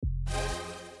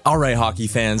All right, hockey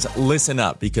fans, listen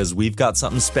up because we've got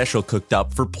something special cooked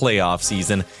up for playoff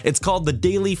season. It's called the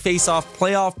Daily Face-Off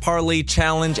Playoff Parlay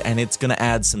Challenge, and it's going to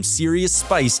add some serious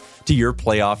spice to your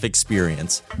playoff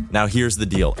experience. Now, here's the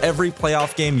deal. Every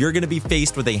playoff game, you're going to be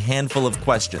faced with a handful of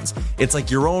questions. It's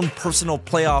like your own personal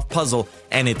playoff puzzle,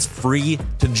 and it's free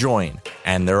to join.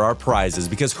 And there are prizes,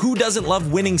 because who doesn't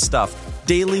love winning stuff?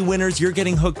 Daily winners, you're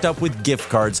getting hooked up with gift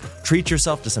cards. Treat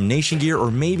yourself to some Nation gear or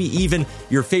maybe even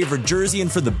your favorite jersey.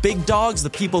 And for the big dogs, the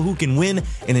people who can win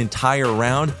an entire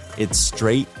round, it's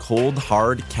straight, cold,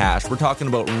 hard cash. We're talking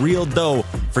about real dough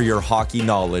for your hockey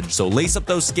knowledge. So lace up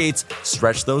those skates,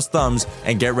 stretch those thumbs,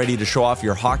 and get ready to show off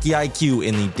your hockey IQ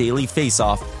in the Daily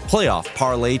Face-Off Playoff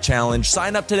Parlay Challenge.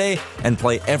 Sign up today and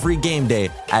play every game day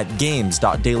at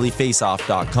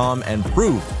games.dailyfaceoff.com and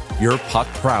prove your puck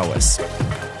prowess.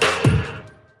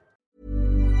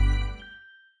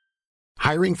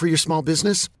 Hiring for your small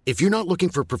business? If you're not looking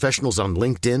for professionals on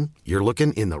LinkedIn, you're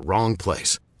looking in the wrong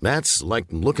place. That's like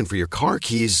looking for your car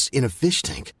keys in a fish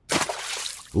tank.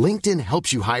 LinkedIn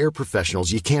helps you hire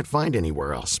professionals you can't find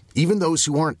anywhere else, even those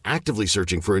who aren't actively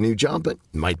searching for a new job but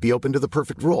might be open to the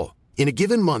perfect role. In a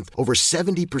given month, over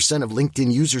 70% of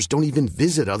LinkedIn users don't even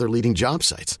visit other leading job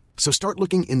sites. So start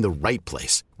looking in the right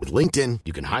place. With LinkedIn,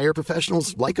 you can hire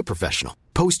professionals like a professional.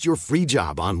 Post your free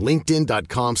job on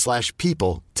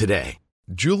linkedin.com/people today.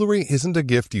 Jewelry isn't a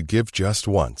gift you give just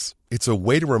once. It's a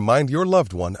way to remind your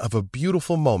loved one of a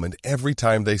beautiful moment every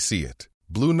time they see it.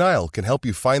 Blue Nile can help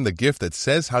you find the gift that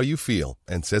says how you feel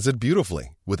and says it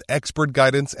beautifully, with expert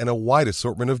guidance and a wide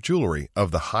assortment of jewelry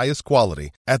of the highest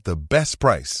quality at the best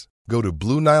price. Go to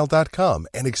BlueNile.com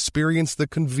and experience the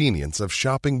convenience of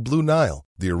shopping Blue Nile,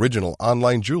 the original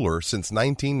online jeweler since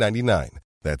 1999.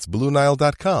 That's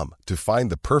BlueNile.com to find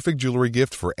the perfect jewelry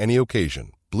gift for any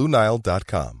occasion.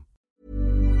 BlueNile.com.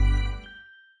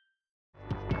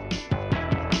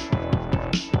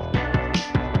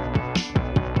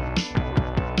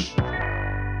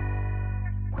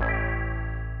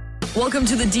 Welcome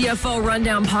to the DFO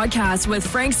Rundown Podcast with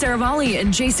Frank Saravalli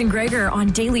and Jason Greger on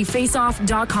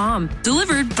dailyfaceoff.com.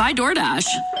 Delivered by DoorDash.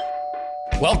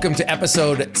 Welcome to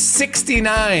episode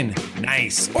 69.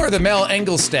 Nice. Or the Mel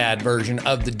Engelstad version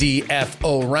of the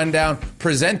DFO Rundown,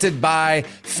 presented by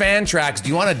Fantrax. Do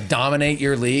you want to dominate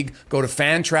your league? Go to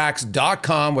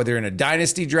fantrax.com, whether you're in a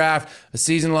dynasty draft, a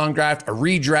season-long draft, a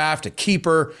redraft, a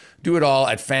keeper. Do it all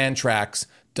at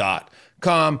fantrax.com.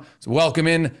 So welcome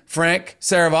in Frank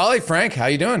Saravalli. Frank, how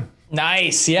you doing?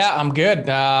 Nice. Yeah, I'm good.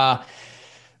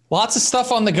 Lots of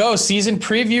stuff on the go. Season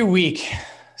preview week.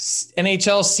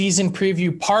 NHL season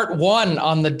preview part 1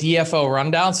 on the DFO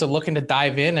Rundown. So looking to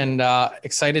dive in and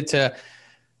excited to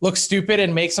look stupid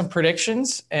and make some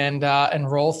predictions and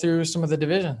roll through some of the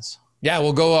divisions. Yeah,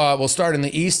 we'll go. We'll start in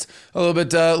the East a little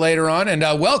bit later on. And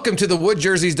welcome to the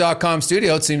woodjerseys.com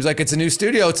studio. It seems like it's a new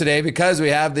studio today because we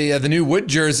have the new wood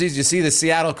jerseys. You see the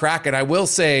Seattle Kraken. I will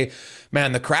say,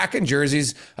 man, the Kraken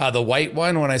jerseys, the white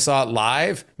one, when I saw it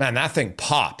live, man, that thing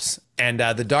pops. And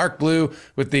the dark blue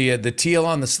with the teal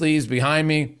on the sleeves behind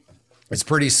me, it's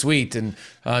pretty sweet. And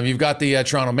you've got the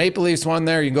Toronto Maple Leafs one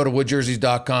there. You can go to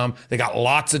woodjerseys.com. They got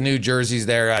lots of new jerseys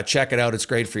there. Check it out. It's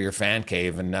great for your fan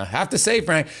cave. And I have to say,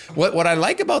 Frank, what I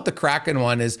like about the Kraken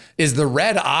one is the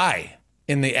red eye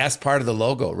in the S part of the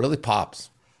logo. It really pops.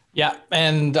 Yeah,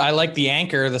 and I like the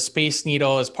anchor. The Space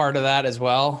Needle is part of that as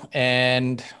well.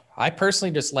 And I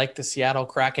personally just like the Seattle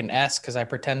Kraken S because I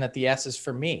pretend that the S is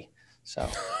for me. So...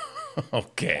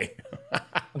 Okay.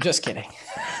 I'm just kidding.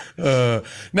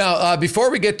 Now,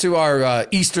 before we get to our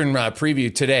Eastern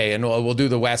preview today, and we'll do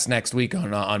the West next week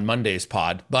on Monday's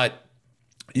pod, but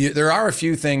there are a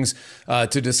few things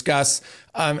to discuss.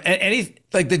 Like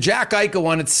the Jack Eichel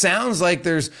one, it sounds like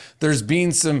there's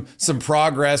been some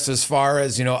progress as far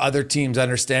as, other teams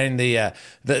understanding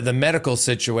the medical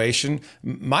situation.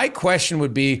 My question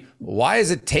would be, why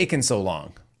is it taking so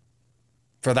long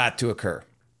for that to occur?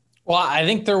 Well, I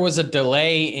think there was a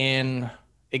delay in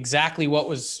exactly what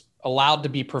was allowed to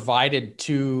be provided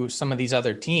to some of these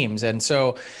other teams. And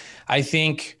so I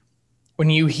think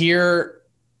when you hear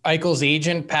Eichel's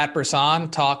agent, Pat Brisson,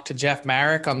 talk to Jeff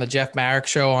Marek on the Jeff Marek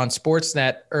Show on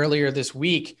Sportsnet earlier this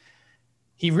week,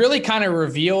 he really kind of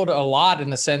revealed a lot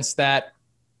in the sense that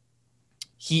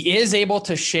he is able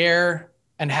to share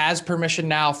and has permission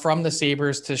now from the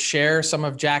Sabres to share some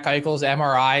of Jack Eichel's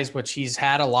MRIs, which he's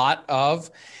had a lot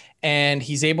of. And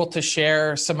he's able to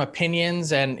share some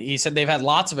opinions. And he said they've had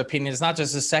lots of opinions, not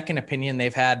just a second opinion.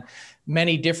 They've had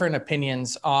many different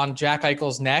opinions on Jack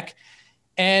Eichel's neck.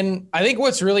 And I think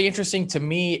what's really interesting to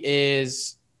me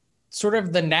is sort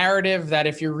of the narrative that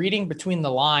if you're reading between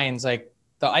the lines, like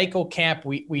the Eichel camp,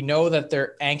 we know that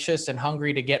they're anxious and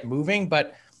hungry to get moving,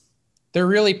 but they're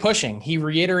really pushing. He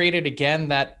reiterated again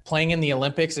that playing in the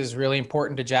Olympics is really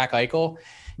important to Jack Eichel.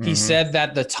 He said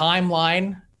that the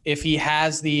timeline, if he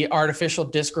has the artificial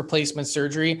disc replacement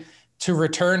surgery, to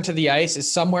return to the ice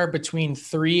is somewhere between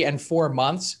 3 and 4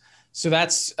 months. So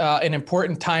that's an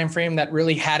important time frame that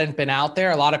really hadn't been out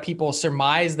there. A lot of people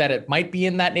surmise that it might be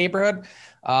in that neighborhood.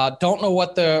 Don't know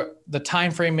what the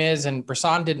time frame is, and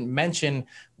Brisson didn't mention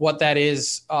what that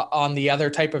is on the other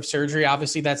type of surgery.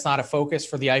 Obviously, that's not a focus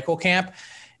for the Eichel camp.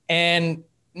 And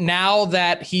now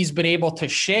that he's been able to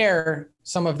share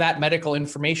some of that medical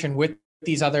information with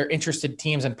these other interested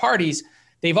teams and parties,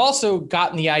 they've also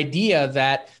gotten the idea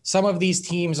that some of these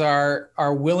teams are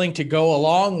willing to go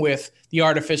along with the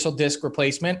artificial disc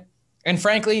replacement. And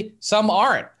frankly, some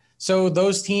aren't. So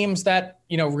those teams that,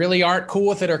 really aren't cool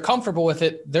with it or comfortable with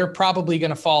it, they're probably going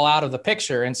to fall out of the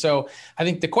picture. And so I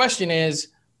think the question is,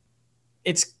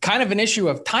 it's kind of an issue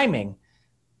of timing.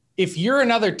 If you're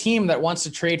another team that wants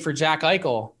to trade for Jack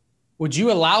Eichel, would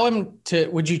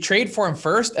you trade for him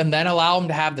first and then allow him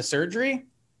to have the surgery?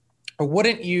 Or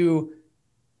wouldn't you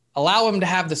allow him to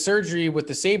have the surgery with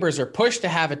the Sabres or push to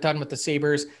have it done with the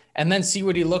Sabres and then see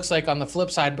what he looks like on the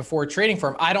flip side before trading for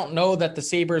him? I don't know that the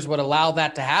Sabres would allow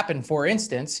that to happen, for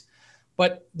instance,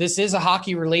 but this is a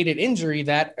hockey-related injury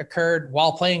that occurred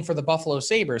while playing for the Buffalo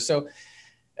Sabres. So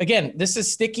again, this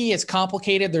is sticky. It's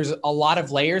complicated. There's a lot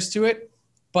of layers to it,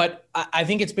 but I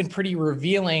think it's been pretty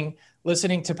revealing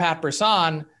listening to Pat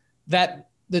Brisson that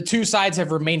the two sides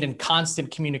have remained in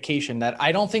constant communication. That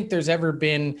I don't think there's ever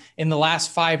been in the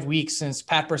last 5 weeks since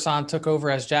Pat Brisson took over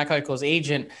as Jack Eichel's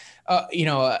agent,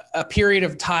 a period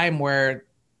of time where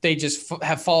they just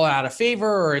have fallen out of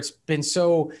favor, or it's been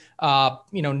so,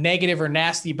 negative or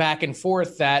nasty back and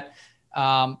forth that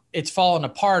it's fallen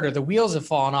apart or the wheels have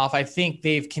fallen off. I think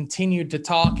they've continued to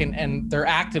talk and they're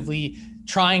actively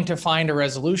trying to find a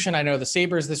resolution. I know the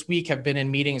Sabres this week have been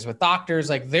in meetings with doctors.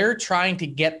 Like, they're trying to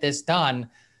get this done.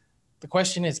 The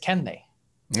question is, can they?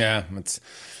 Yeah, it's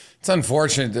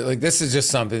unfortunate. Like, this is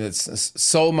just something that's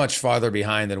so much farther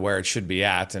behind than where it should be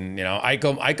at. And,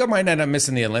 Eichel might end up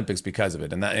missing the Olympics because of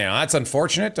it. And that's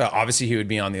unfortunate. Obviously, he would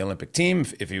be on the Olympic team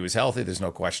if he was healthy. There's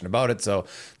no question about it. So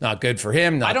not good for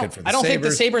him. Not good for the Sabres. I don't think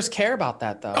the Sabres care about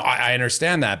that, though. I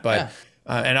understand that, but. Yeah.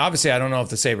 And obviously, I don't know if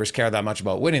the Sabres care that much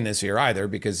about winning this year either,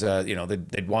 because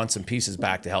they'd want some pieces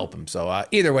back to help them. So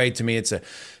either way, to me, it's a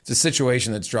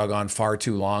situation that's drug on far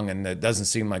too long, and it doesn't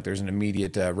seem like there's an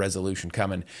immediate resolution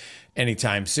coming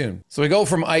anytime soon. So we go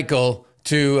from Eichel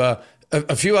to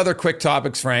a few other quick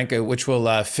topics, Frank, which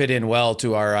will fit in well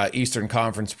to our Eastern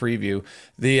Conference preview.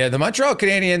 The Montreal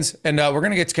Canadiens, and we're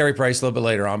going to get to Carey Price a little bit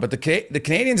later on, but the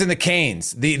Canadiens and the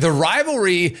Canes, the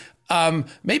rivalry.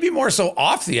 Maybe more so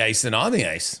off the ice than on the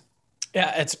ice.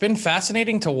 Yeah, it's been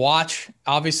fascinating to watch.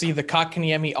 Obviously, the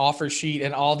Kotkaniemi offer sheet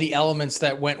and all the elements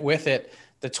that went with it,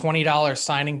 the $20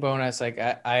 signing bonus,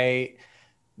 the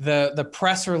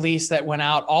press release that went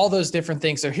out, all those different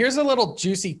things. So here's a little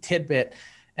juicy tidbit,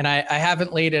 and I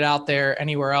haven't laid it out there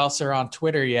anywhere else or on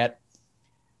Twitter yet.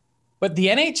 But the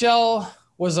NHL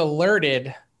was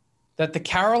alerted that the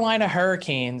Carolina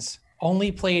Hurricanes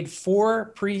only played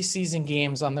 4 preseason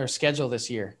games on their schedule this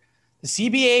year. The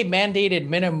CBA mandated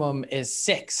minimum is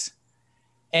 6.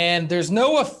 And there's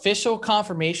no official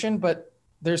confirmation, but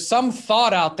there's some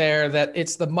thought out there that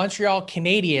it's the Montreal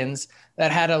Canadiens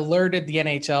that had alerted the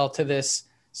NHL to this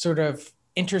sort of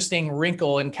interesting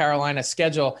wrinkle in Carolina's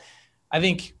schedule. I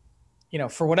think,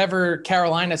 for whatever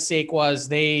Carolina's sake was,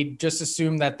 they just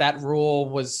assumed that rule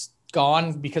was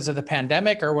gone because of the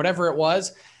pandemic or whatever it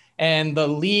was. And the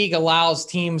league allows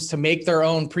teams to make their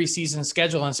own preseason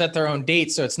schedule and set their own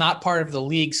dates. So it's not part of the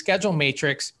league schedule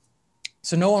matrix.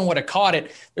 So no one would have caught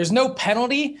it. There's no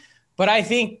penalty, but I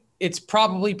think it's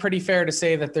probably pretty fair to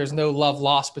say that there's no love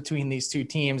lost between these two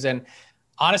teams. And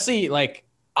honestly,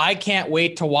 I can't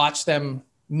wait to watch them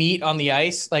meet on the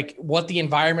ice, what the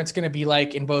environment's going to be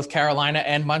like in both Carolina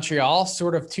and Montreal,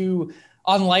 sort of two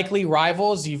unlikely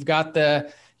rivals. You've got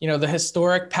the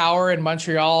historic power in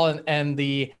Montreal and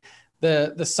the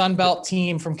Sunbelt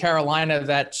team from Carolina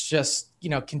that's just,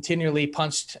 continually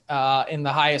punched in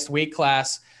the highest weight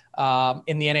class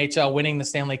in the NHL, winning the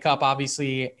Stanley Cup,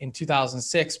 obviously in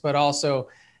 2006, but also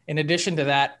in addition to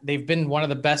that, they've been one of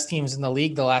the best teams in the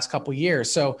league the last couple of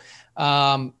years. So,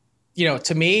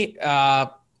 to me,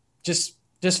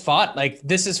 just fun.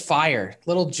 This is fire,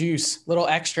 little juice, little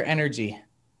extra energy.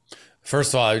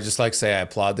 First of all, I would just like to say I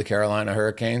applaud the Carolina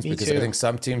Hurricanes because I think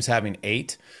some teams having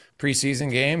 8 preseason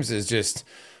games is just,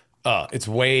 it's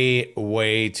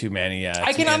way too many.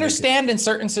 I can understand in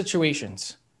certain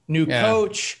situations, new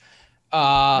coach,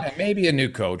 Maybe a new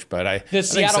coach, but the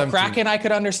Seattle Kraken, I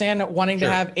could understand wanting to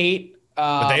have 8.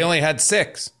 But they only had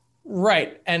 6.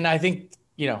 Right. And I think,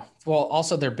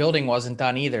 also their building wasn't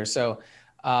done either. So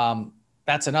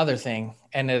that's another thing.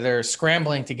 And they're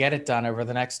scrambling to get it done over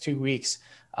the next 2 weeks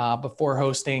before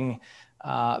hosting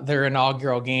their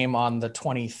inaugural game on the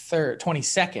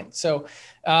 22nd. So,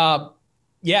 I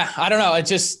don't know. It's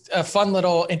just a fun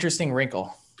little interesting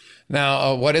wrinkle.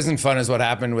 Now, what isn't fun is what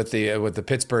happened with the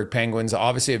Pittsburgh Penguins.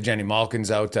 Obviously, if Jenny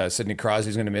Malkin's out, Sidney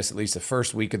Crosby's going to miss at least the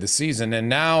first week of the season. And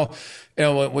now,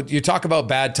 when you talk about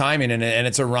bad timing, and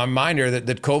it's a reminder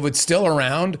that COVID's still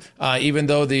around, even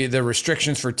though the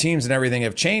restrictions for teams and everything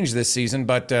have changed this season.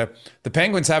 But the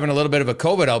Penguins having a little bit of a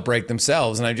COVID outbreak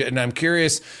themselves, and I'm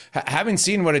curious, having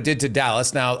seen what it did to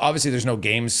Dallas. Now, obviously, there's no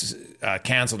games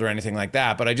canceled or anything like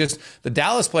that, but the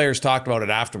Dallas players talked about it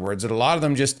afterwards. That a lot of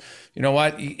them just, you know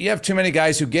what, you have too many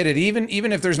guys who get it,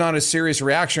 even if there's not a serious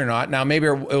reaction or not. Now, maybe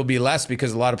it will be less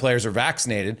because a lot of players are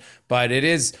vaccinated, but it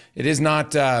is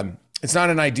not. It's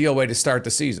not an ideal way to start the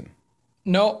season.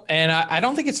 No, and I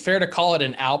don't think it's fair to call it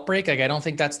an outbreak. Like, I don't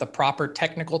think that's the proper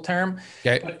technical term.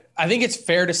 Okay. But I think it's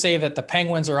fair to say that the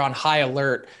Penguins are on high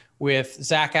alert with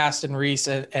Zach Aston Reese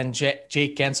and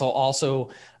Jake Gensel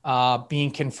also being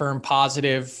confirmed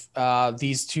positive.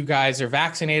 These 2 guys are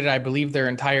vaccinated. I believe their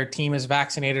entire team is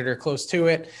vaccinated or close to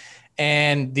it.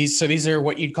 And these are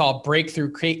what you'd call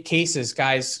breakthrough cases,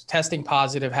 guys testing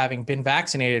positive, having been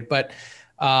vaccinated. But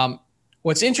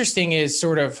what's interesting is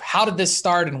sort of how did this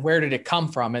start and where did it come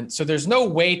from? And so there's no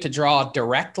way to draw a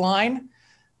direct line,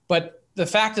 but the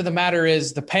fact of the matter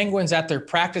is the Penguins at their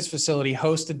practice facility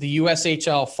hosted the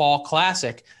USHL Fall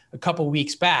Classic a couple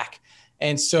weeks back.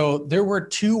 And so there were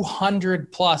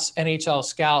 200 plus NHL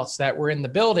scouts that were in the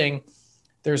building.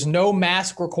 There's no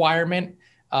mask requirement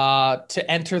to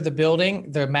enter the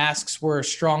building. The masks were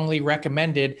strongly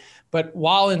recommended. But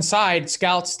while inside,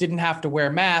 scouts didn't have to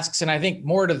wear masks. And I think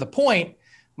more to the point,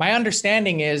 my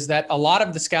understanding is that a lot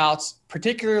of the scouts,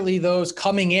 particularly those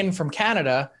coming in from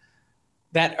Canada,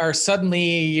 that are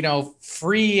suddenly,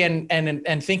 free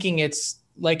and thinking it's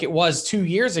like it was 2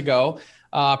 years ago,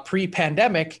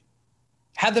 pre-pandemic,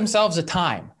 had themselves a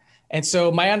time. And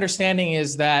so my understanding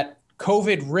is that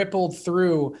COVID rippled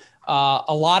through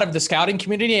a lot of the scouting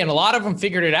community, and a lot of them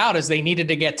figured it out as they needed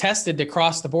to get tested to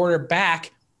cross the border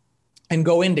back and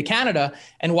go into Canada.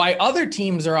 And why other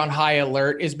teams are on high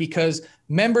alert is because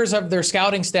members of their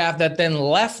scouting staff that then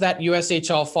left that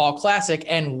USHL Fall Classic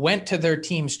and went to their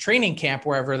team's training camp,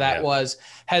 wherever that was,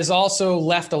 has also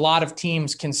left a lot of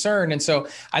teams concerned. And so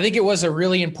I think it was a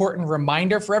really important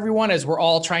reminder for everyone as we're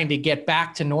all trying to get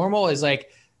back to normal, is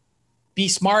like, be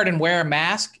smart and wear a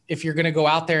mask if you're going to go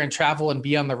out there and travel and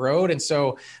be on the road. And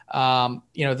so,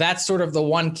 that's sort of the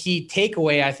one key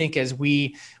takeaway, I think, as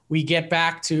we get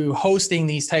back to hosting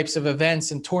these types of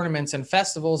events and tournaments and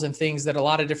festivals and things that a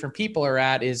lot of different people are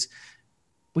at, is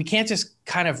we can't just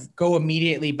kind of go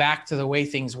immediately back to the way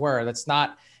things were. That's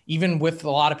not, even with a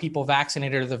lot of people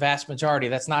vaccinated, or the vast majority,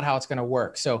 that's not how it's going to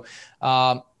work. So,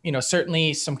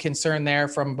 certainly some concern there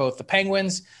from both the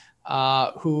Penguins,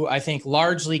 who I think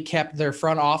largely kept their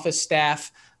front office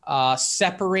staff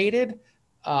separated.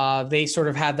 They sort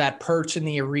of had that perch in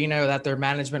the arena that their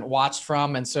management watched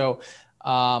from. And so,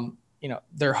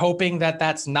 they're hoping that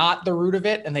that's not the root of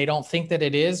it, and they don't think that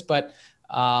it is, but,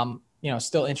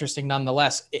 still interesting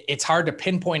nonetheless. It's hard to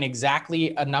pinpoint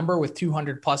exactly a number with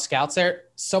 200 plus scouts there.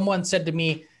 Someone said to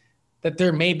me that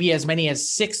there may be as many as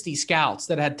 60 scouts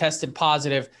that had tested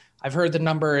positive. I've heard the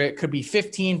number, it could be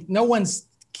 15. No one's,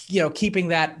 keeping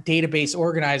that database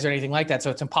organized or anything like that. So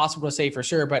it's impossible to say for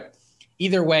sure, but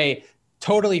either way,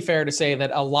 totally fair to say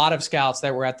that a lot of scouts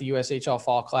that were at the USHL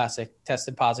Fall Classic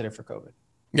tested positive for COVID.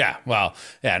 Yeah, well,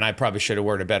 yeah, and I probably should have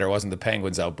worded better. It wasn't the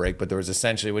Penguins outbreak, but there was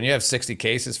essentially, when you have 60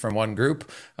 cases from one group,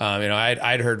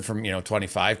 I'd heard from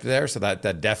 25 there, so that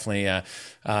definitely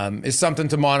is something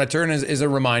to monitor and is a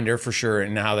reminder for sure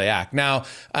in how they act. Now,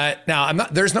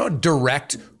 there's no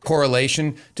direct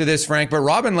correlation to this, Frank, but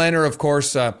Robin Lehner, of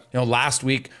course, last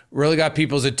week really got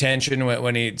people's attention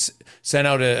when he sent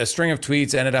out a string of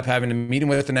tweets, ended up having a meeting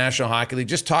with the National Hockey League,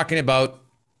 just talking about,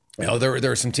 there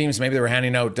were some teams, maybe they were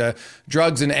handing out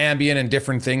drugs and Ambien and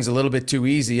different things a little bit too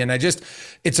easy. And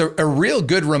it's a real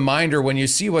good reminder when you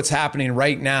see what's happening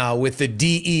right now with the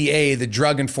DEA, the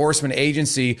Drug Enforcement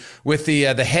Agency, with the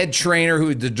head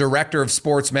trainer, the director of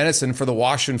sports medicine for the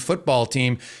Washington football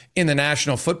team in the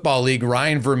National Football League,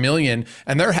 Ryan Vermillion.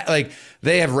 And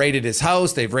they have raided his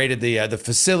house. They've raided the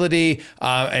facility.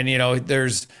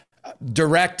 There's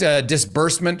direct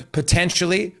disbursement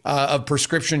potentially of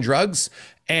prescription drugs.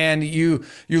 And you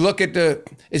look at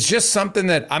it's just something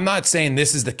that I'm not saying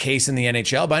this is the case in the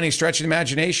NHL by any stretch of the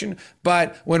imagination,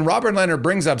 but when Robert Leonard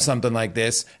brings up something like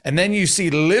this, and then you see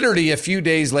literally a few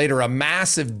days later a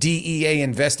massive DEA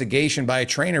investigation by a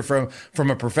trainer from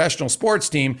a professional sports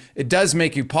team, it does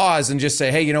make you pause and just say,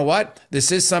 hey, you know what?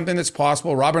 This is something that's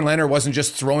possible. Robert Leonard wasn't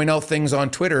just throwing out things on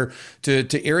Twitter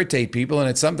to irritate people, and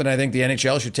it's something I think the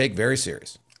NHL should take very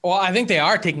serious. Well, I think they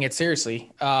are taking it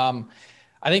seriously.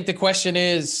 I think the question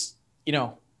is,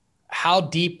 how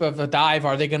deep of a dive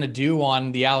are they going to do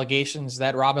on the allegations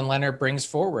that Robin Leonard brings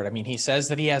forward? I mean, he says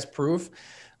that he has proof.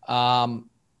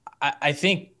 I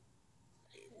think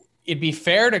it'd be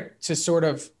fair to sort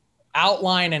of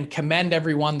outline and commend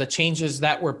everyone the changes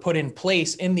that were put in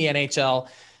place in the NHL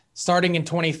starting in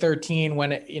 2013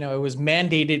 when it was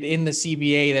mandated in the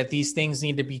CBA that these things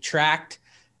need to be tracked,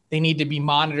 they need to be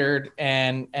monitored,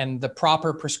 and the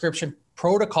proper prescription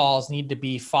protocols need to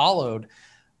be followed.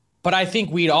 But I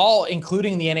think we'd all,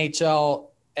 including the NHL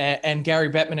and Gary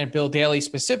Bettman and Bill Daly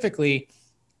specifically,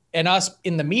 and us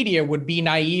in the media, would be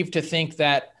naive to think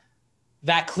that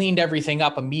cleaned everything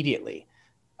up immediately.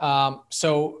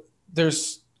 So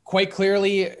there's quite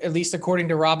clearly, at least according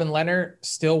to Robin Leonard,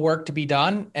 still work to be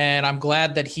done. And I'm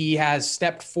glad that he has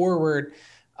stepped forward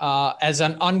as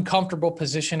an uncomfortable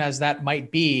position as that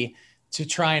might be to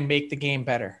try and make the game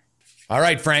better. All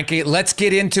right, Frankie, let's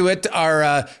get into it.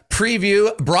 Our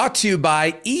preview brought to you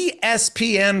by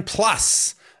ESPN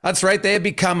Plus. That's right. They have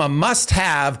become a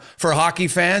must-have for hockey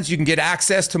fans. You can get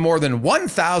access to more than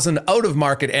 1,000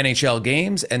 out-of-market NHL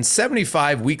games and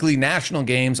 75 weekly national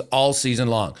games all season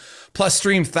long. Plus,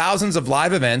 stream thousands of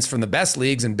live events from the best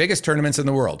leagues and biggest tournaments in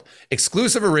the world.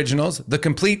 Exclusive originals, the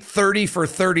complete 30 for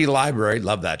 30 library,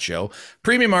 love that show,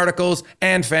 premium articles,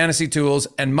 and fantasy tools,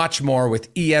 and much more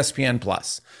with ESPN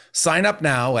Plus. Sign up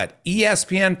now at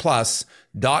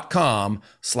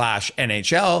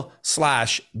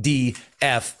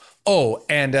espnplus.com/NHL/DFO.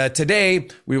 And today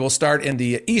we will start in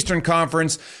the Eastern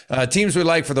Conference. Teams we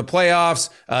like for the playoffs,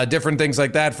 different things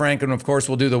like that, Frank. And of course,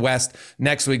 we'll do the West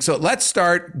next week. So let's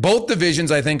start. Both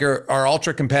divisions, I think, are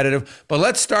ultra competitive. But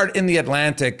let's start in the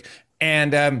Atlantic.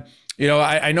 And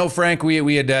I know, Frank,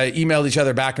 we had emailed each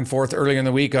other back and forth earlier in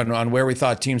the week on where we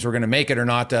thought teams were going to make it or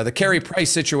not. The Carey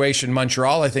Price situation in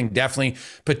Montreal, I think, definitely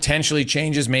potentially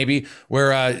changes maybe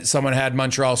where someone had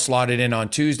Montreal slotted in on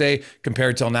Tuesday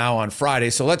compared till now on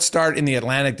Friday. So let's start in the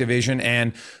Atlantic Division.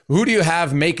 And who do you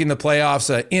have making the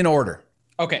playoffs in order?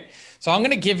 Okay, so I'm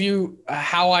going to give you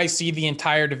how I see the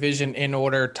entire division in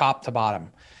order, top to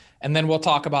bottom. And then we'll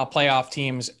talk about playoff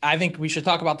teams. I think we should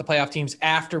talk about the playoff teams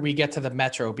after we get to the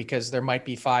Metro because there might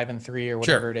be 5 and 3 or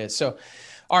whatever it is. So,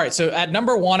 all right. So at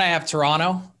number 1, I have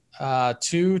Toronto,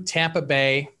 2, Tampa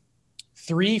Bay,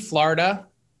 3, Florida,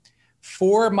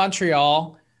 4,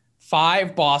 Montreal,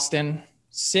 5, Boston,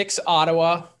 6,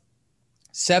 Ottawa,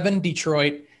 7,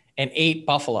 Detroit, and 8,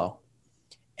 Buffalo.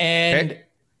 And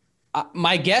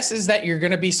my guess is that you're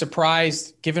going to be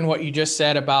surprised, given what you just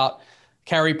said about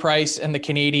Carey Price and the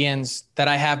Canadiens, that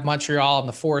I have Montreal in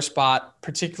the 4 spot,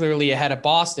 particularly ahead of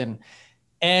Boston.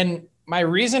 And my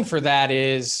reason for that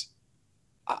is,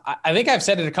 I think I've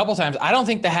said it a couple times, I don't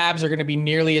think the Habs are going to be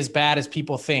nearly as bad as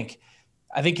people think.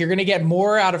 I think you're going to get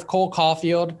more out of Cole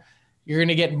Caulfield. You're going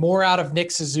to get more out of Nick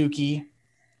Suzuki.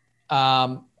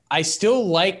 I still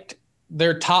liked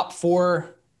their top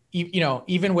 4,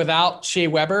 even without Shea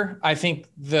Weber. I think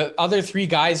the other 3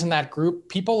 guys in that group,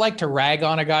 people like to rag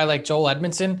on a guy like Joel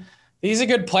Edmondson. He's a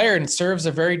good player and serves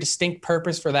a very distinct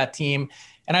purpose for that team.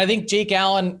 And I think Jake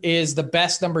Allen is the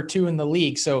best number 2 in the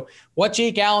league. So what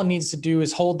Jake Allen needs to do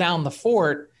is hold down the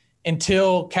fort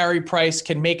until Carey Price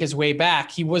can make his way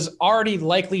back. He was already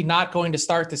likely not going to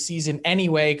start the season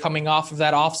anyway, coming off of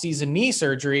that offseason knee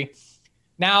surgery.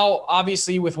 Now,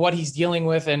 obviously, with what he's dealing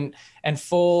with and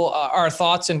full our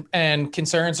thoughts and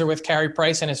concerns are with Carey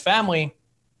Price and his family,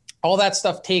 all that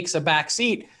stuff takes a back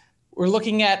seat. We're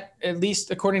looking at least,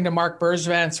 according to Mark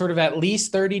Bergevin, sort of at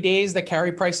least 30 days that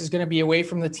Carey Price is going to be away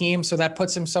from the team. So that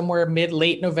puts him somewhere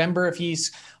late November if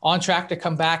he's on track to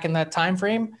come back in that time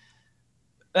frame.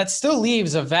 That still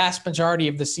leaves a vast majority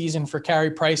of the season for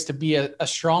Carey Price to be a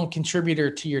strong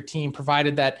contributor to your team,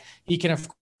 provided that he can, of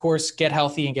course, get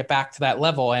healthy and get back to that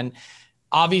level. And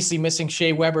obviously missing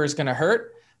Shea Weber is going to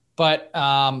hurt, but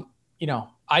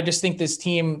I just think this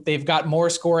team, they've got more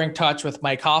scoring touch with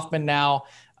Mike Hoffman now.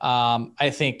 I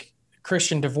think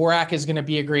Christian Dvorak is going to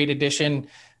be a great addition.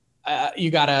 You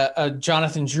got a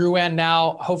Jonathan Drouin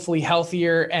now, hopefully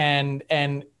healthier and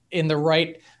in the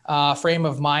right frame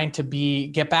of mind to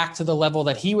get back to the level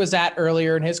that he was at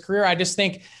earlier in his career. I just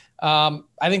think, I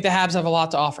think the Habs have a lot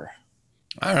to offer.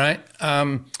 All right.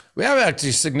 We have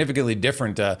actually significantly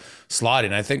different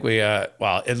slotting. I think we,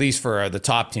 well, at least for the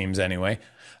top teams anyway.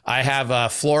 I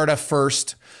have Florida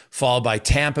first, followed by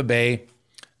Tampa Bay,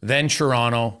 then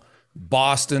Toronto,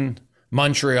 Boston,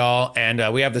 Montreal,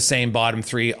 and we have the same bottom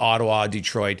three: Ottawa,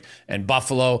 Detroit, and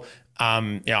Buffalo.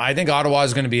 I think Ottawa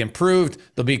is going to be improved.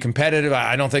 They'll be competitive.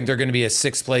 I don't think they're going to be a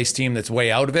sixth place team that's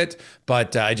way out of it,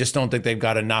 but I just don't think they've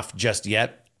got enough just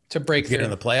yet to break get through in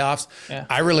the playoffs. Yeah.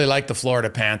 I really like the Florida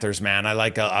Panthers, man. I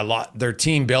like a lot their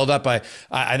team buildup.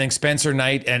 I think Spencer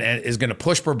Knight and is going to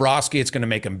push Bobrovsky. It's going to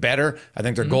make him better. I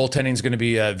think their goaltending is going to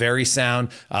be very sound.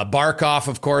 Barkov,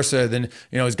 of course,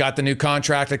 he's got the new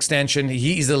contract extension.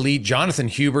 He's elite. Jonathan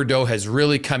Huberdeau has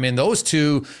really come in. Those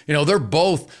two, they're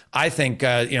both, I think,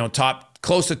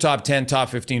 close to top 10, top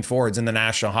 15 forwards in the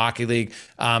National Hockey League.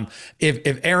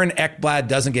 If Aaron Ekblad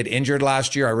doesn't get injured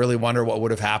last year, I really wonder what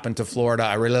would have happened to Florida.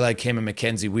 I really like him and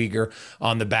Mackenzie Weegar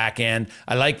on the back end.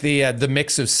 I like the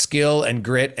mix of skill and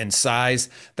grit and size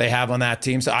they have on that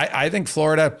team. So I think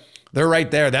Florida, they're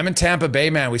right there. Them and Tampa Bay,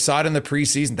 man, we saw it in the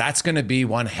preseason. That's going to be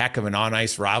one heck of an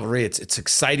on-ice rivalry. It's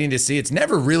exciting to see. It's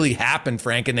never really happened,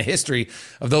 Frank, in the history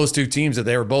of those two teams that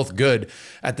they were both good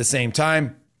at the same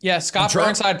time. Yeah, Scott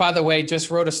Burnside, by the way, just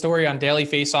wrote a story on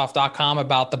dailyfaceoff.com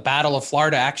about the Battle of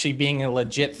Florida actually being a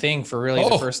legit thing for really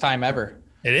the first time ever.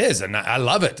 It is, and I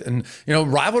love it. And,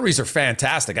 rivalries are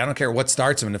fantastic. I don't care what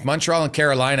starts them. And if Montreal and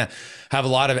Carolina have a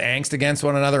lot of angst against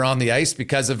one another on the ice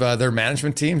because of their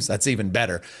management teams, that's even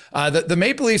better. The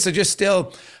Maple Leafs are just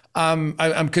still... I'm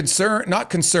not concerned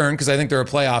because I think they're a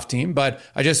playoff team, but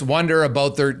I just wonder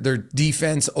about their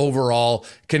defense overall.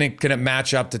 Can it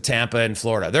match up to Tampa and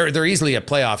Florida? They're easily a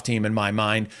playoff team in my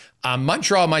mind.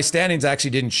 Montreal, my standings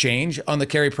actually didn't change on the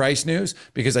Carey Price news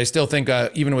because I still think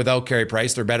even without Carey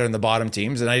Price, they're better than the bottom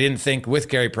teams. And I didn't think with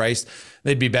Carey Price,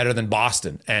 they'd be better than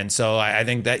Boston. And so I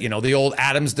think that, the old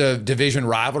Adams division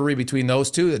rivalry between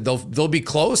those two, they'll be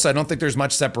close. I don't think there's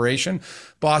much separation,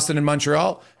 Boston and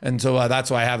Montreal. And so that's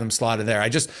why I have them slotted there.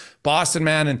 Boston,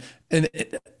 man, and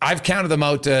I've counted them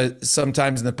out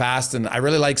sometimes in the past, and I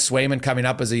really like Swayman coming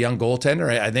up as a young goaltender.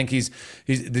 I think he's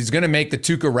going to make the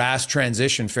Tuukka Rask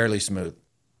transition fairly smooth.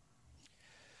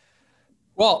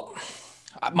 Well,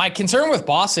 my concern with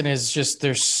Boston is just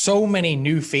there's so many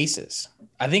new faces.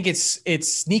 I think it's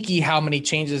sneaky how many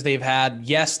changes they've had.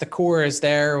 Yes, the core is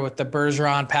there with the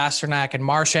Bergeron, Pasternak, and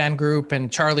Marchand group,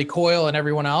 and Charlie Coyle and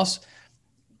everyone else.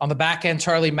 On the back end,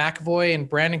 Charlie McAvoy and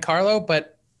Brandon Carlo,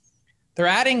 but they're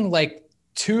adding like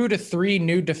 2 to 3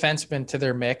 new defensemen to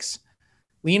their mix.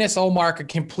 Linus Ullmark, a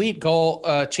complete goal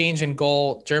change in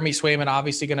goal. Jeremy Swayman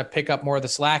obviously going to pick up more of the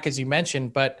slack, as you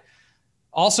mentioned, but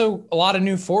also a lot of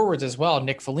new forwards as well.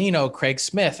 Nick Foligno, Craig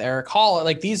Smith, Eric Hall.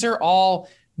 Like these are all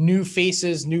new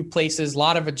faces, new places, a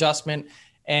lot of adjustment.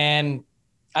 And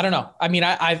I don't know. I mean,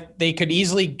 they could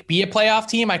easily be a playoff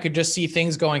team. I could just see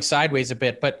things going sideways a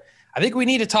bit, but I think we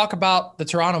need to talk about the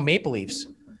Toronto Maple Leafs.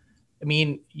 I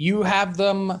mean, you have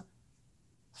them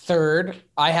third.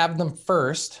 I have them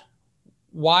first.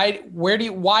 Why do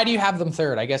you have them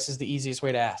third? I guess is the easiest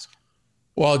way to ask.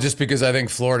 Well, just because I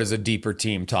think Florida's a deeper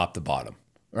team top to bottom,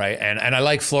 right? And I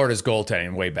like Florida's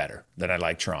goaltending way better than I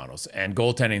like Toronto's. And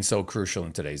goaltending is so crucial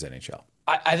in today's NHL.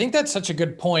 I think that's such a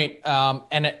good point.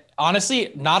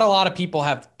 Honestly, not a lot of people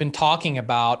have been talking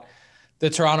about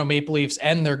the Toronto Maple Leafs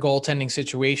and their goaltending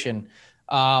situation.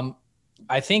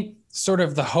 I think sort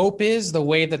of the hope is the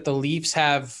way that the Leafs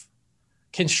have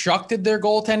constructed their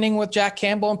goaltending with Jack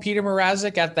Campbell and Peter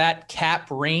Mrazek at that cap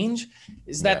range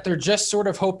is that they're just sort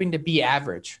of hoping to be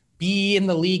average, be in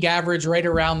the league average right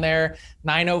around there,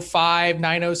 905,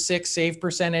 906 save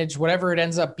percentage, whatever it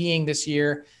ends up being this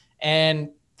year. And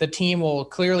the team will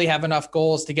clearly have enough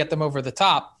goals to get them over the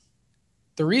top.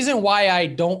 The reason why I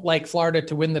don't like Florida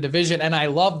to win the division, and I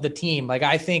love the team, like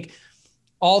I think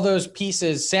all those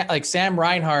pieces, like Sam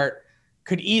Reinhart,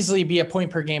 could easily be a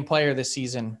point per game player this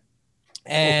season.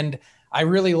 And I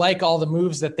really like all the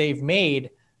moves that they've made.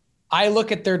 I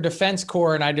look at their defense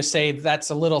core and I just say that's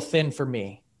a little thin for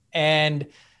me. And,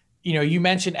 you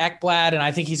mentioned Ekblad, and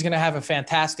I think he's going to have a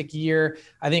fantastic year.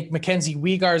 I think Mackenzie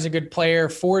Weegar is a good player.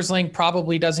 Forsling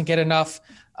probably doesn't get enough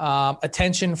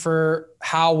attention for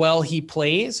how well he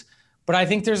plays, but I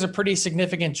think there's a pretty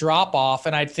significant drop off.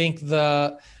 And I think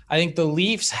the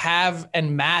Leafs have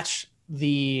and match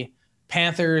the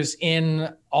Panthers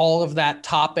in all of that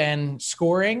top end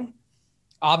scoring,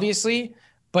 obviously,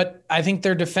 but I think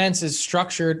their defense is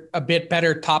structured a bit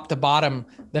better top to bottom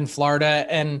than Florida.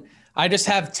 And I just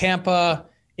have Tampa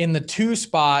in the 2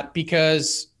 spot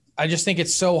because I just think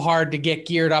it's so hard to get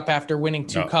geared up after winning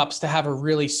 2 cups to have a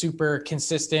really super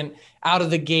consistent out of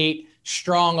the gate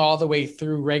strong all the way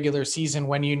through regular season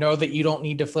when you know that you don't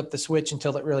need to flip the switch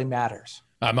until it really matters.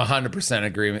 I'm 100%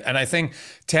 agreement. And I think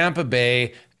Tampa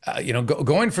Bay,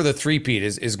 going for the three-peat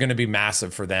is going to be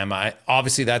massive for them.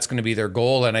 Obviously, that's going to be their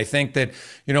goal. And I think that,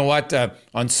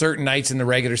 on certain nights in the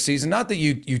regular season, not that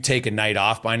you take a night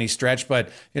off by any stretch, but,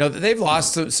 they've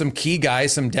lost some key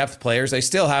guys, some depth players. They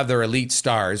still have their elite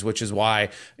stars, which is why,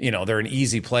 they're an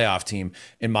easy playoff team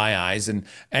in my eyes. And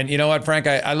you know what, Frank,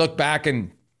 I look back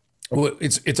and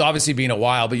it's obviously been a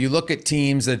while, but you look at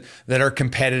teams that are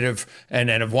competitive and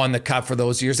have won the cup for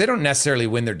those years. They don't necessarily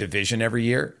win their division every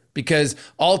year because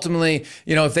ultimately,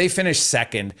 if they finish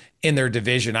second in their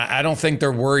division, I don't think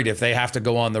they're worried if they have to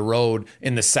go on the road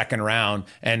in the second round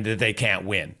and that they can't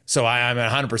win. So I'm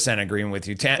 100% agreing with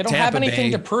you. They don't have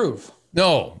anything to prove.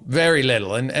 No, very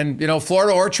little. And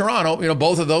Florida or Toronto,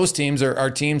 both of those teams are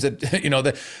teams that,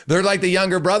 they're like the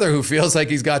younger brother who feels like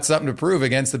he's got something to prove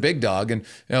against the big dog. And,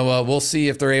 we'll see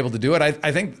if they're able to do it.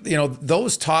 I think,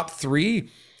 those top three,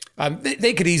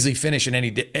 they could easily finish in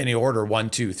any order, 1,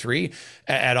 2, 3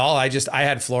 at all. I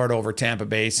had Florida over Tampa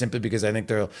Bay simply because I think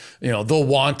they'll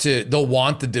want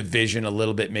the division a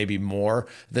little bit, maybe more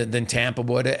than Tampa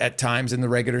would at times in the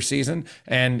regular season.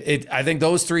 And I think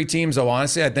those three teams, though,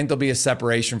 honestly, I think there'll be a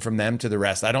separation from them to the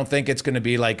rest. I don't think it's going to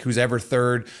be like who's ever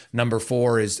third, number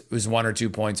 4 is 1 or 2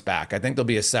 points back. I think there'll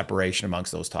be a separation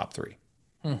amongst those top three.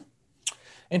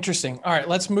 Interesting. All right,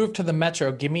 let's move to the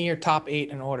Metro. Give me your top 8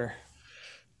 in order.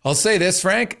 I'll say this,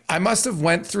 Frank, I must have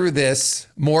went through this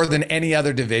more than any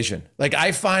other division. Like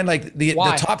I find like the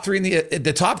top three in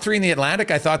the Atlantic,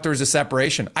 I thought there was a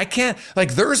separation. I can't,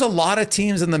 there's a lot of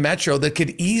teams in the Metro that could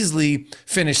easily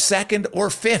finish second or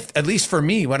fifth, at least for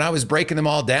me when I was breaking them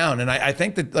all down. And I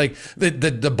think that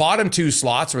the bottom 2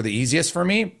 slots were the easiest for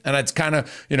me. And it's kind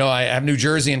of, I have New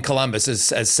Jersey and Columbus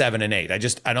as 7 and 8.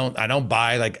 I don't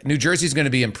buy New Jersey's going to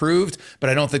be improved,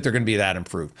 but I don't think they're going to be that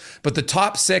improved. But the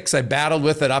top 6, I battled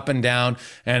with it up and down.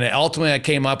 And ultimately I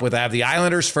came up with, I have the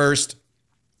Islanders first,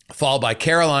 followed by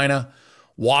Carolina,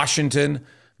 Washington,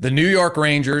 the New York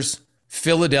Rangers,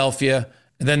 Philadelphia,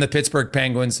 and then the Pittsburgh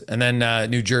Penguins, and then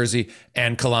New Jersey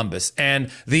and Columbus. And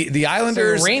the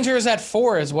Islanders... So Rangers at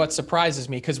 4 is what surprises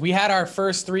me because we had our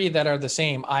first 3 that are the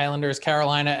same, Islanders,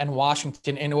 Carolina, and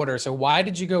Washington in order. So why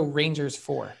did you go Rangers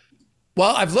 4?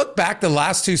 Well, I've looked back the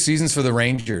last 2 seasons for the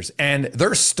Rangers, and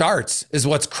their starts is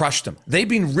what's crushed them. They've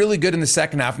been really good in the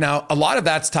second half. Now, a lot of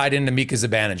that's tied into Mika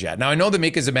Zibanejad. Now, I know that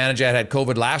Mika Zibanejad had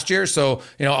COVID last year, so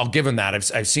I'll give him that.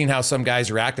 I've seen how some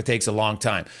guys react. It takes a long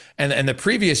time. And the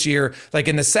previous year,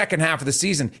 in the second half of the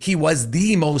season, he was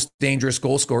the most dangerous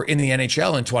goal scorer in the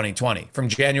NHL in 2020 from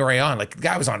January on. The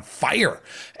guy was on fire.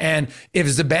 And if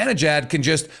Zibanejad can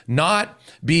just not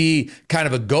be kind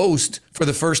of a ghost for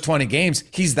the first 20 games,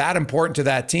 he's that important to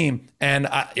that team. And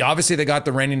obviously they got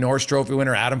the Randy Norris Trophy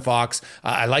winner, Adam Fox.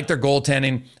 I like their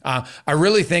goaltending. I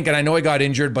really think, and I know he got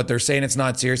injured, but they're saying it's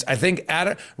not serious. I think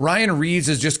Ryan Reeves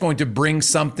is just going to bring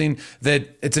something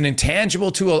that it's an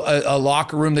intangible to a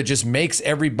locker room that just makes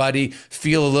everybody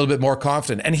feel a little bit more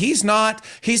confident. And he's not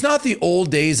the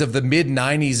old days of the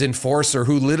mid-90s enforcer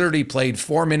who literally played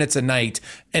 4 minutes a night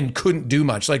and couldn't do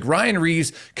much. Ryan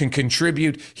Reeves can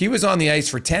contribute. He was on the ice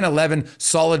for 10, 11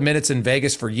 solid minutes in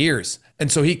Vegas for years.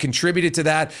 And so he contributed to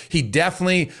that. He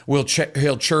definitely he'll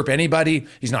chirp anybody.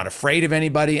 He's not afraid of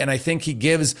anybody. And I think he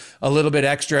gives a little bit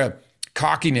extra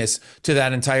cockiness to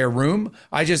that entire room.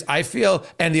 I feel,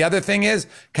 and the other thing is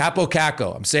Capo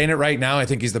Caco. I'm saying it right now. I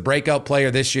think he's the breakout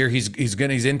player this year. He's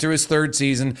into his 3rd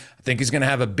season. I think he's going to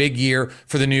have a big year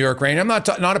for the New York Rangers.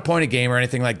 I'm not a point of game or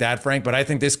anything like that, Frank, but I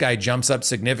think this guy jumps up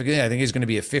significantly. I think he's going to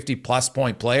be a 50+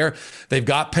 point player. They've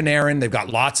got Panarin. They've got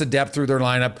lots of depth through their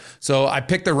lineup. So I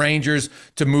picked the Rangers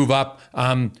to move up.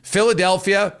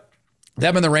 Philadelphia,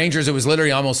 them and the Rangers, it was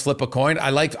literally almost flip a coin.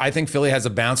 I think Philly has a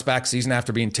bounce back season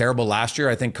after being terrible last year.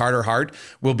 I think Carter Hart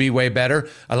will be way better.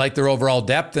 I like their overall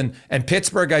depth. And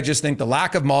Pittsburgh, I just think the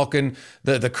lack of Malkin,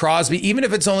 the Crosby, even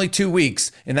if it's only 2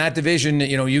 weeks in that division,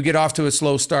 you get off to a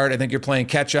slow start. I think you're playing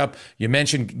catch up. You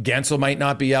mentioned Gensel might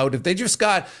not be out. If they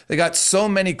got so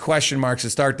many question marks to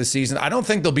start the season, I don't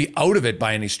think they'll be out of it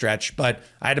by any stretch, but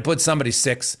I had to put somebody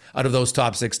 6 out of those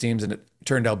top 6 teams, and it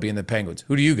turned out being the Penguins.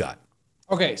 Who do you got?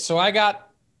 Okay, so I got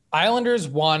Islanders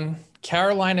 1,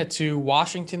 Carolina 2,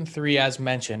 Washington 3, as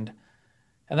mentioned.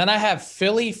 And then I have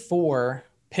Philly 4,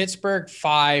 Pittsburgh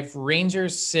 5,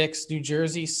 Rangers 6, New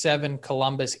Jersey 7,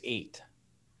 Columbus 8.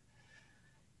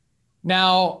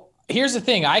 Now, here's the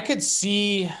thing. I could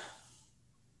see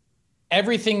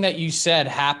everything that you said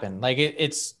happen.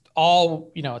 It's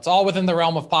all, it's all within the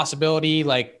realm of possibility.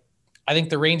 I think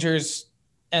the Rangers,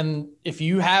 and if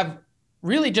you have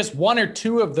really just one or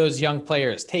two of those young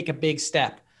players take a big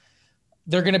step,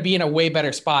 they're going to be in a way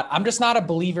better spot. I'm just not a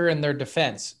believer in their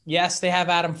defense. Yes, they have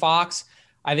Adam Fox.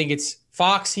 I think it's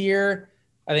Fox here.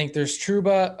 I think there's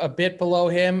Trouba a bit below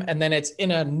him, and then it's an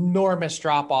enormous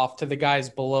drop off to the guys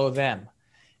below them.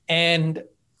 And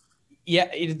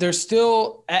yeah, there's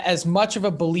still as much of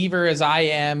a believer as I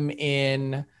am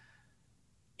in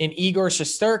Igor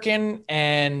Shesterkin,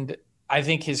 and I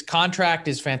think his contract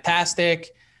is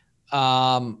fantastic.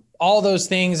 All those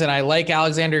things, and I like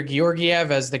Alexander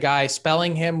Georgiev as the guy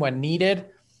spelling him when needed.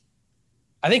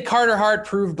 I think Carter Hart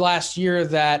proved last year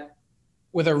that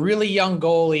with a really young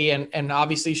goalie, and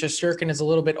obviously Shesterkin is a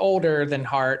little bit older than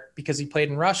Hart because he played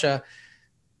in Russia,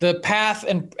 the path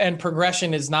and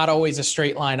progression is not always a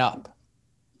straight line up.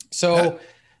 So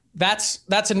that's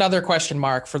another question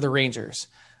mark for the Rangers.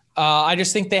 I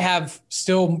just think they have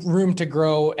still room to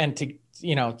grow and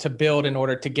to build in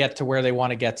order to get to where they want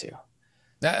to get to.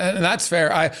 And that's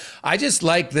fair. I just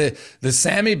like the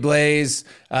Sammy Blais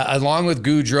along with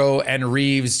Goudreau and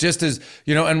Reeves, just as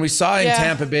and we saw in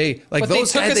Tampa Bay, like but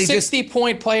those they took guys. A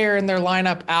 60-point player in their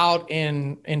lineup out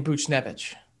in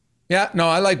Buchnevich. Yeah, no,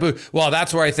 I like well,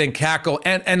 that's where I think Kakko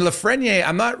and Lafreniere.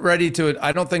 I'm not ready to.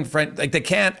 I don't think they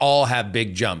can't all have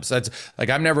big jumps. That's like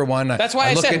I've never won. That's why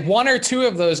I said one or two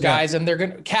of those guys, and they're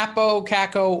gonna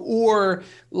Kakko or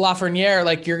Lafreniere.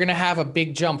 Like you're gonna have a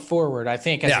big jump forward. I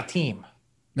think as a team.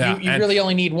 Yeah, you really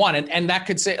only need one. And that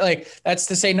could say, like, that's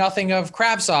to say nothing of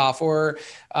Kravtsov or,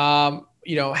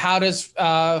 how does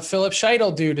Philip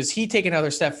Scheitel do? Does he take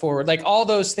another step forward? Like all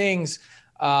those things,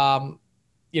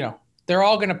 they're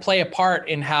all going to play a part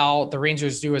in how the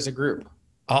Rangers do as a group.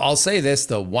 I'll say this,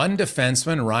 the one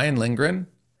defenseman, Ryan Lindgren,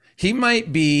 he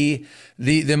might be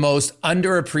the most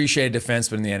underappreciated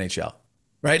defenseman in the NHL.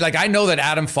 Right. Like I know that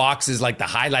Adam Fox is like the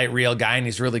highlight reel guy and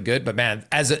he's really good, but man,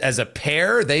 as a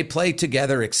pair, they play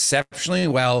together exceptionally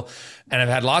well. And I've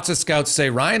had lots of scouts say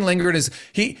Ryan Lindgren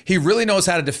he really knows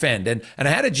how to defend. And I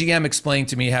had a GM explain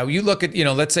to me how you look at,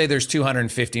 let's say there's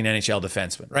 215 NHL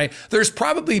defensemen, right? There's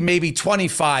probably maybe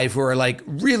 25 who are like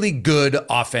really good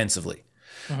offensively.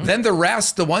 Mm-hmm. Then the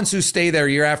rest, the ones who stay there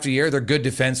year after year, they're good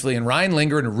defensively. And Ryan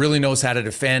Lindgren really knows how to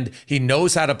defend. He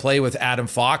knows how to play with Adam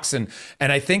Fox. And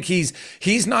I think he's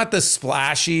not the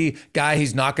splashy guy.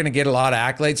 He's not going to get a lot of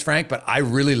accolades, Frank, but I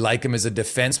really like him as a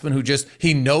defenseman who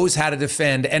he knows how to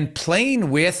defend. And playing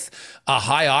with a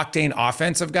high octane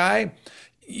offensive guy,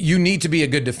 you need to be a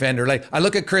good defender. Like I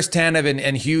look at Chris Tanev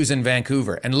and Hughes in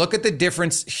Vancouver and look at the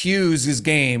difference Hughes'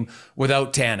 game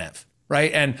without Tanev.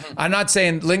 Right. And I'm not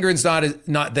saying Lindgren's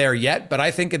not there yet, but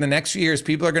I think in the next few years,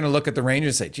 people are going to look at the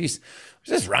Rangers and say, geez, who's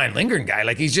this Ryan Lindgren guy?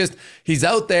 Like he's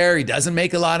out there. He doesn't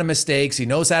make a lot of mistakes. He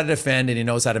knows how to defend and he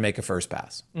knows how to make a first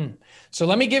pass. So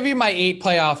let me give you my 8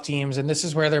 playoff teams. And this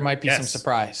is where there might be some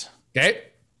surprise. Okay.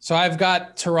 So I've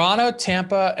got Toronto,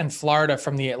 Tampa, and Florida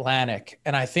from the Atlantic.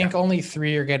 And I think only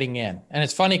 3 are getting in. And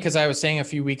it's funny because I was saying a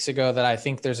few weeks ago that I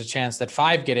think there's a chance that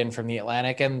 5 get in from the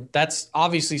Atlantic. And that's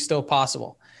obviously still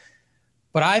possible.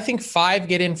 But I think 5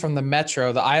 get in from the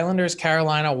Metro, the Islanders,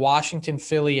 Carolina, Washington,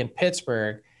 Philly, and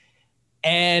Pittsburgh.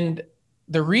 And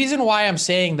the reason why I'm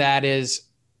saying that is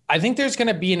I think there's going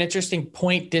to be an interesting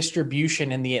point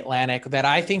distribution in the Atlantic that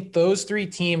I think those 3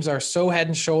 teams are so head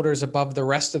and shoulders above the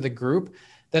rest of the group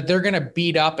that they're going to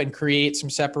beat up and create some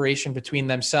separation between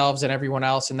themselves and everyone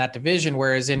else in that division.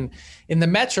 Whereas in the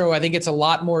Metro, I think it's a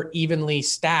lot more evenly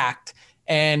stacked.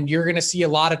 And you're going to see a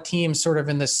lot of teams sort of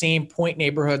in the same point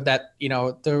neighborhood that,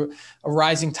 a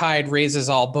rising tide raises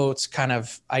all boats kind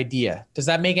of idea. Does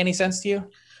that make any sense to you?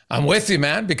 I'm with you,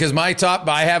 man, because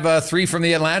I have 3 from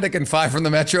the Atlantic and 5 from the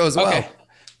Metro as well. Okay.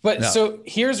 But so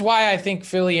here's why I think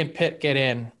Philly and Pitt get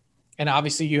in. And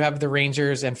obviously you have the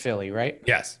Rangers and Philly, right?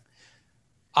 Yes.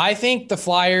 I think the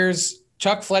Flyers,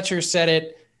 Chuck Fletcher said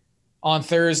it on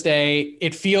Thursday.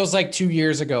 It feels like 2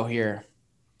 years ago here.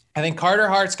 I think Carter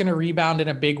Hart's going to rebound in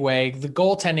a big way. The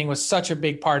goaltending was such a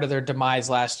big part of their demise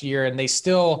last year, and they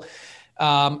still,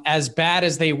 as bad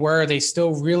as they were, they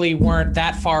still really weren't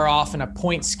that far off in a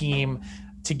point scheme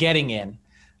to getting in.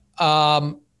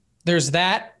 There's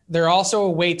that. They're also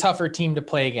a way tougher team to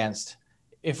play against.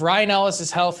 If Ryan Ellis is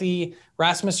healthy,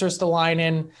 Rasmus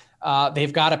Ristolainen,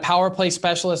 they've got a power play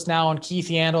specialist now on Keith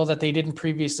Yandel that they didn't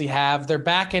previously have. Their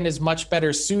back end is much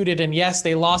better suited. And yes,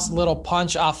 they lost a little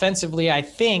punch offensively, I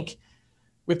think,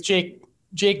 with Jake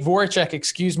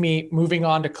Voracek, moving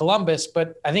on to Columbus.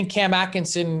 But I think Cam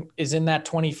Atkinson is in that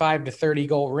 25 to 30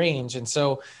 goal range. And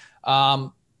so,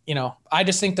 I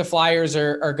just think the Flyers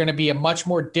are going to be a much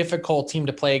more difficult team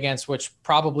to play against, which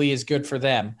probably is good for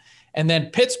them. And then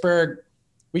Pittsburgh,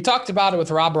 we talked about it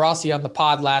with Rob Rossi on the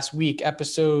pod last week,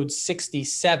 episode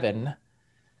 67.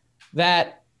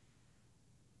 that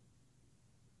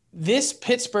this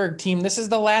Pittsburgh team, this is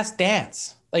the last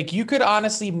dance. Like, you could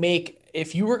honestly make,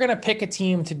 if you were going to pick a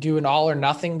team to do an all or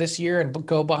nothing this year and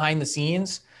go behind the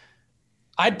scenes,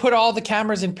 I'd put all the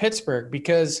cameras in Pittsburgh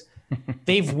because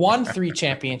they've won 3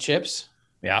 championships.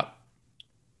 Yeah.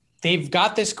 They've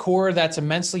got this core that's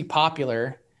immensely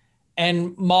popular,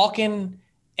 and Malkin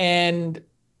and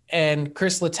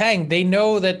Chris Letang, they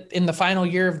know that in the final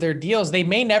year of their deals, they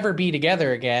may never be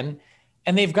together again.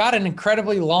 And they've got an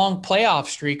incredibly long playoff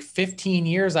streak, 15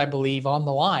 years, I believe, on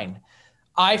the line.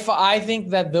 I think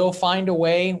that they'll find a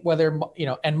way, whether,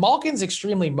 and Malkin's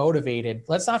extremely motivated.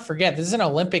 Let's not forget, this is an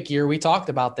Olympic year. We talked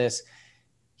about this.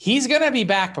 He's going to be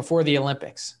back before the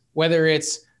Olympics, whether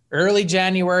it's early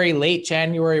January, late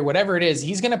January, whatever it is.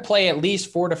 He's going to play at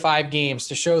least 4 to 5 games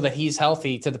to show that he's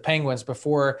healthy to the Penguins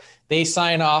before they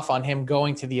sign off on him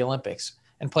going to the Olympics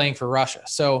and playing for Russia.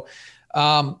 So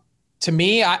to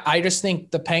me, I just think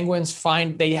the Penguins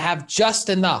they have just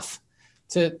enough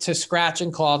to scratch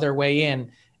and claw their way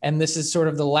in. And this is sort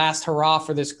of the last hurrah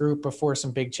for this group before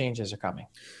some big changes are coming.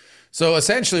 So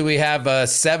essentially we have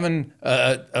 7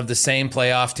 of the same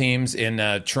playoff teams in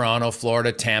Toronto,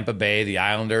 Florida, Tampa Bay, the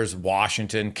Islanders,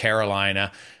 Washington,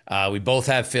 Carolina. We both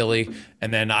have Philly,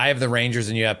 and then I have the Rangers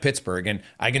and you have Pittsburgh. And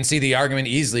I can see the argument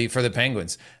easily for the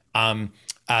Penguins.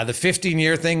 The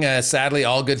 15-year thing, sadly,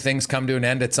 all good things come to an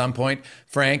end at some point,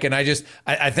 Frank. And I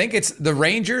think it's the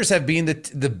Rangers have been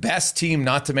the best team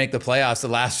not to make the playoffs the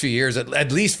last few years,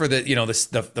 at least for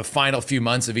the final few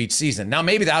months of each season. Now,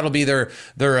 maybe that'll be their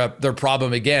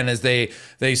problem again, as they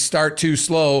start too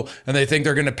slow and they think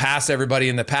they're going to pass everybody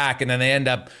in the pack, and then they end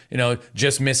up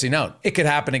just missing out. It could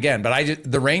happen again. But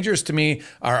the Rangers, to me,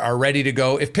 are ready to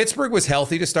go. If Pittsburgh was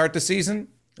healthy to start the season,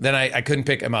 then I couldn't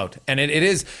pick him out. And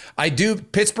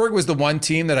Pittsburgh was the one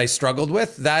team that I struggled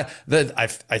with. I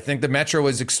think the Metro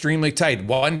was extremely tight.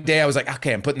 One day I was like,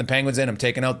 okay, I'm putting the Penguins in, I'm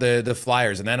taking out the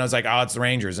Flyers. And then I was like, oh, it's the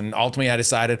Rangers. And ultimately I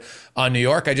decided on New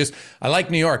York. I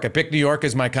like New York. I picked New York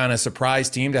as my kind of surprise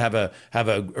team to have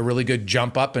a really good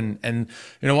jump up. And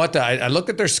you know what? I looked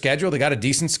at their schedule. They got a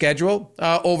decent schedule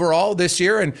overall this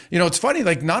year. And it's funny,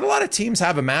 like not a lot of teams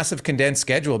have a massive condensed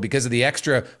schedule because of the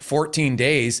extra 14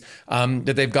 days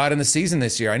that they've got in the season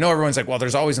this year. I know everyone's like, well,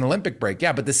 there's always an Olympic break.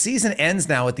 Yeah, but the season ends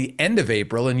now at the end of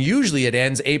April, and usually it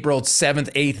ends April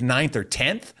 7th, 8th, 9th, or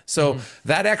 10th. So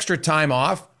that extra time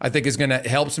off, I think, is going to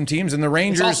help some teams. And the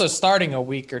Rangers... It's also starting a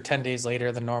week or 10 days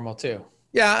later than normal, too.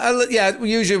 Yeah. We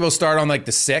usually will start on like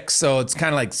the 6th. So it's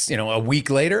kind of like, a week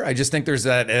later. I just think there's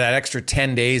that extra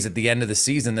 10 days at the end of the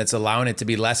season that's allowing it to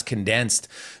be less condensed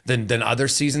than other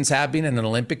seasons have been in an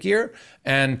Olympic year.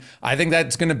 And I think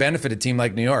that's going to benefit a team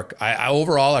like New York.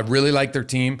 Overall, I really like their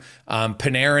team.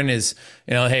 Panarin is,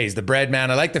 hey, he's the bread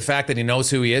man. I like the fact that he knows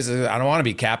who he is. I don't want to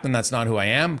be captain. That's not who I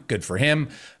am. Good for him.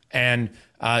 And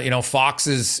Fox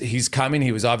he's coming.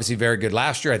 He was obviously very good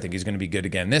last year. I think he's going to be good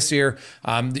again this year.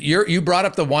 You brought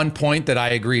up the one point that I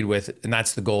agreed with, and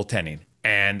that's the goaltending.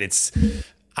 And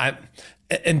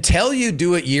until you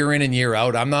do it year in and year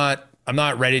out, I'm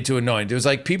not ready to anoint. It was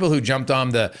like people who jumped on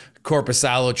the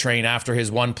Korpisalo train after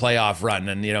his one playoff run,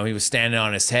 and he was standing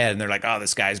on his head, and they're like, "Oh,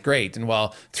 this guy's great." And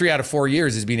 3 out of 4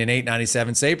 years has been an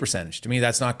 .897 save percentage. To me,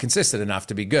 that's not consistent enough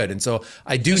to be good. And so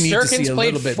I do need to see a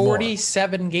little bit more.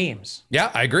 47 games.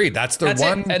 Yeah, I agree. That's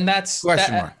one it. And that's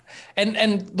question mark.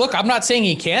 And look, I'm not saying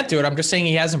he can't do it. I'm just saying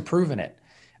he hasn't proven it.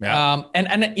 Yeah.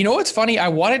 And you know what's funny? I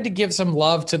wanted to give some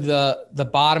love to the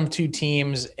bottom 2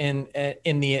 teams in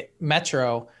the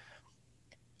Metro.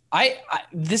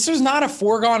 This was not a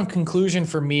foregone conclusion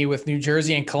for me with New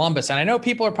Jersey and Columbus. And I know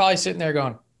people are probably sitting there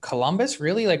going, Columbus,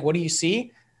 really? Like, what do you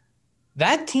see?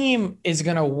 That team is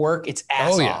going to work its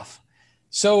ass off.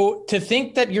 So to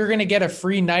think that you're going to get a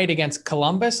free night against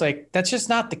Columbus, like, that's just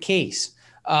not the case.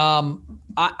 I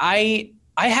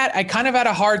kind of had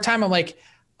a hard time.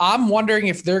 I'm wondering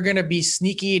if they're going to be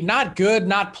sneaky, not good,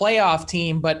 not playoff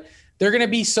team, but they're going to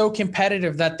be so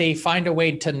competitive that they find a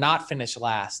way to not finish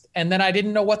last. And then I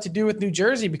didn't know what to do with New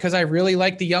Jersey because I really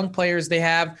like the young players they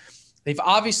have. They've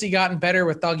obviously gotten better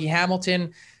with Dougie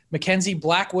Hamilton. Mackenzie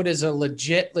Blackwood is a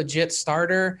legit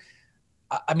starter.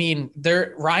 I mean,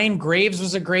 Ryan Graves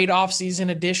was a great offseason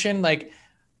addition. Like,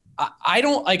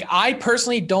 I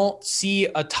personally don't see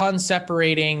a ton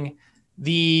separating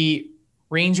the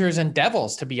Rangers and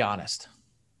Devils, to be honest.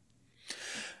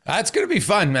 It's going to be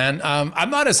fun, man. I'm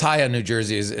not as high on New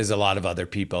Jersey as a lot of other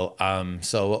people.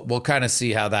 So we'll kind of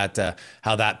see how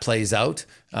that plays out.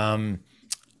 I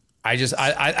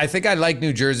think I like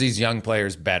New Jersey's young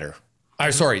players better.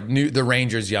 The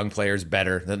Rangers' young players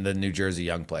better than the New Jersey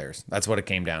young players. That's what it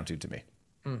came down to me.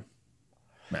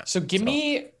 Yeah, so give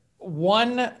me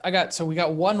we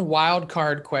got one wild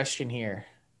card question here.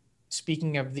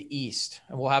 Speaking of the East,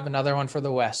 and we'll have another one for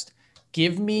the West.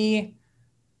 Give me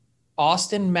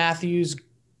Auston Matthews'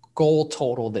 goal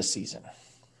total this season.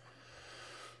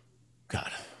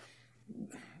 God,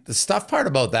 the tough part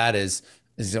about that is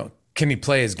can he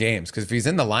play his games? Because if he's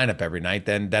in the lineup every night,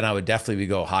 then I would definitely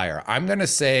go higher. I'm going to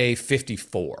say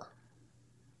 54.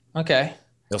 Okay.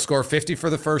 He'll score 50 for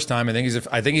the first time. I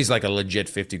think he's like a legit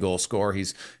 50 goal scorer.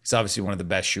 He's obviously one of the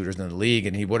best shooters in the league,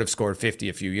 and he would have scored 50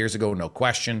 a few years ago, no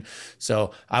question.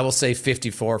 So I will say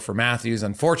 54 for Matthews.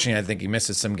 Unfortunately, I think he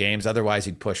misses some games. Otherwise,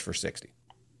 he'd push for 60.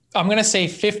 I'm going to say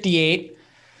 58.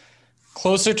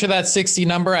 Closer to that 60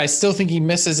 number. I still think he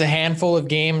misses a handful of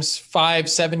games,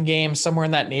 5-7 games, somewhere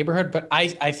in that neighborhood. But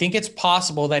I think it's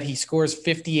possible that he scores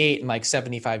 58 in like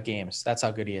 75 games. That's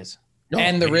how good he is.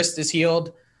 And the wrist is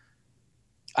healed.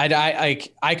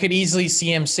 I could easily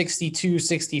see him 62,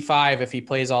 65 if he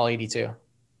plays all 82.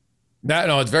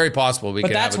 No, it's very possible.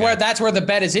 But that's where the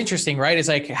bet is interesting, right? It's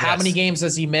like how many games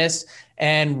does he miss,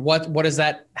 and what is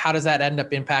that? How does that end up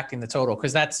impacting the total?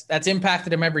 Because that's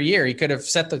impacted him every year. He could have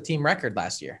set the team record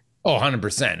last year. Oh,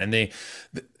 100%. And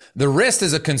the wrist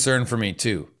is a concern for me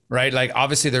too, right? Like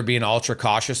obviously they're being ultra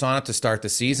cautious on it to start the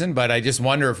season, but I just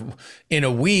wonder if in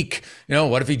a week,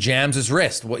 what if he jams his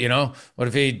wrist? What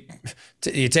if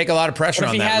you take a lot of pressure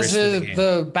on that wrist? What if he has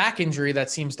the back injury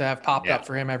that seems to have popped up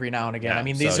for him every now and again? I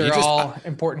mean, these are all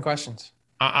important questions.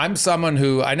 I'm someone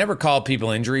who I never call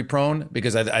people injury prone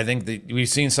because I think that we've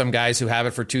seen some guys who have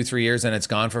it for 2-3 years and it's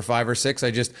gone for 5 or 6.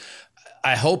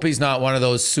 I hope he's not one of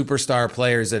those superstar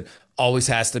players that always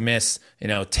has to miss,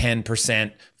 10%,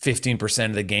 15%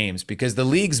 of the games, because the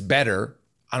league's better.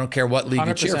 I don't care what league 100%.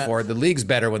 You cheer for. The league's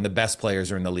better when the best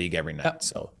players are in the league every night. Yep.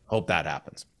 So hope that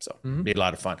happens. So be a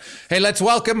lot of fun. Hey, let's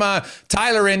welcome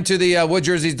Tyler into the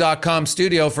woodjerseys.com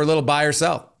studio for a little buy or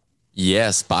sell.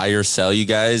 Yes, buy or sell, you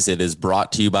guys. It is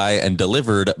brought to you by and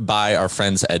delivered by our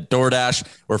friends at DoorDash,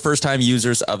 where first-time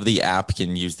users of the app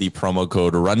can use the promo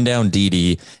code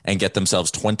RundownDD and get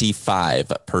themselves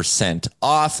 25%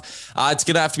 off. It's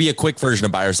going to have to be a quick version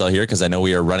of buy or sell here because I know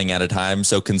we are running out of time.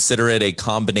 So consider it a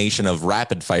combination of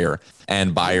rapid fire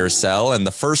and buy or sell. And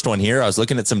the first one here, I was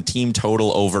looking at some team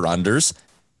total over-unders.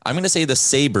 I'm going to say the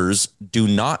Sabres do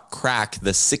not crack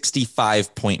the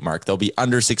 65-point mark. They'll be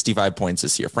under 65 points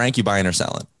this year. Frank, you buying or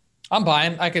selling? I'm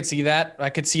buying. I could see that.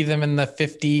 I could see them in the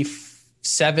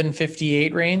 57,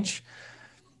 58 range.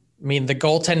 I mean, the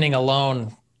goaltending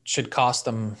alone should cost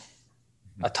them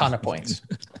a ton of points.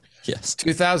 Yes.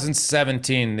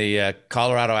 2017, the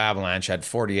Colorado Avalanche had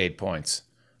 48 points.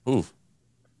 Ooh.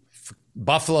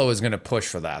 Buffalo is going to push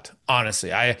for that.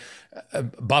 Honestly,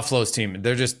 Buffalo's team,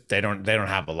 they don't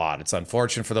have a lot. It's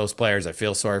unfortunate for those players. I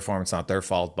feel sorry for them. It's not their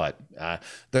fault, but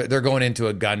they're going into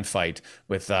a gunfight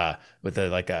with one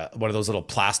of those little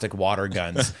plastic water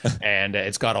guns, and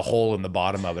it's got a hole in the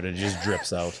bottom of it, and it just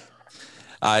drips out.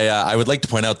 I would like to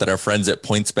point out that our friends at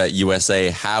PointsBet USA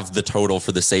have the total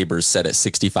for the Sabres set at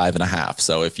 65.5.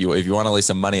 So if you want to lay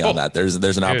some money on that, there's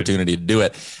an opportunity to do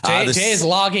it. Jay is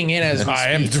logging in as I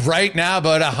am right now,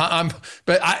 but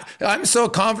I'm so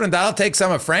confident that I'll take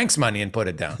some of Frank's money and put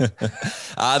it down.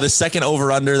 The second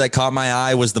over under that caught my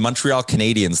eye was the Montreal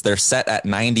Canadiens. They're set at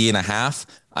 90.5.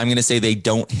 I'm going to say they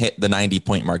don't hit the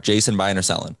 90-point mark. Jason, buying or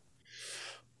selling?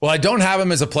 Well, I don't have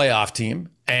them as a playoff team.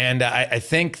 And I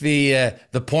think the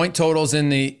point totals in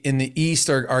the East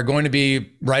are going to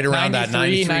be right around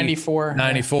 93, that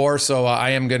 94. So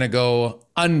I am going to go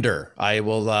under. I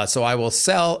will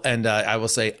sell, and I will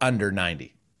say under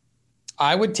 90.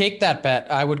 I would take that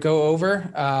bet. I would go over.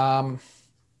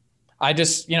 I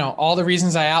just, all the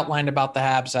reasons I outlined about the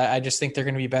Habs, I just think they're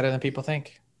going to be better than people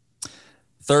think.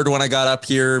 Third one I got up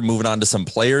here, moving on to some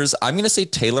players. I'm going to say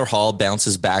Taylor Hall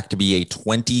bounces back to be a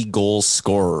 20-goal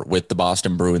scorer with the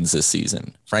Boston Bruins this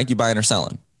season. Frank, you buying or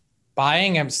selling?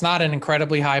 Buying. It's not an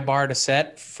incredibly high bar to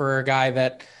set for a guy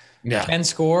that can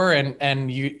score,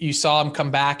 and you saw him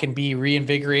come back and be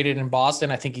reinvigorated in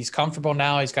Boston. I think he's comfortable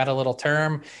now. He's got a little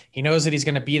term. He knows that he's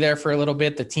going to be there for a little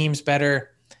bit. The team's better.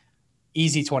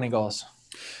 Easy 20 goals.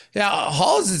 Yeah,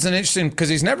 Halls is an interesting because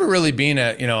he's never really been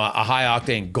a high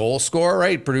octane goal scorer,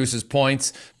 right? He produces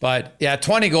points, but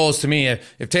 20 goals to me.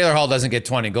 If Taylor Hall doesn't get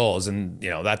 20 goals, and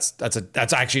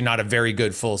that's actually not a very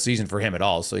good full season for him at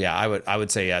all. So yeah, I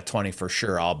would say 20 for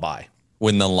sure. I'll buy.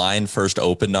 When the line first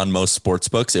opened on most sports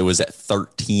books, it was at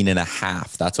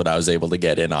 13.5. That's what I was able to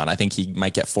get in on. I think he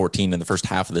might get 14 in the first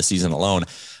half of the season alone.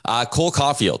 Cole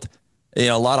Caulfield. A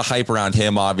lot of hype around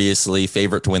him, obviously,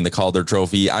 favorite to win the Calder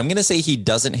Trophy. I'm going to say he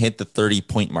doesn't hit the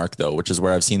 30-point mark, though, which is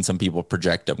where I've seen some people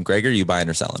project him. Gregor, you buying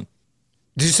or selling?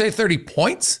 Did you say 30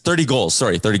 points? 30 goals.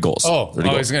 Sorry, 30 goals. 30 goals.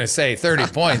 I was going to say 30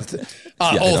 points.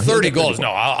 30 goals. No,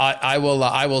 I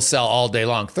will sell all day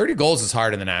long. 30 goals is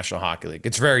hard in the National Hockey League.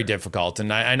 It's very difficult.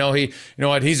 And I know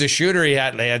he's a shooter.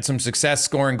 They had some success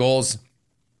scoring goals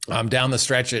down the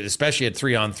stretch, especially at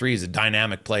 3-on-3. He's a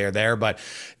dynamic player there, but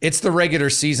it's the regular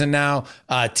season now.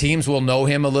 Teams will know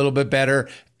him a little bit better.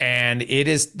 And the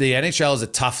NHL is a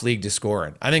tough league to score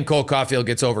in. I think Cole Caulfield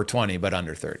gets over 20, but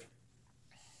under 30.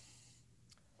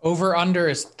 Over under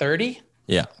is 30?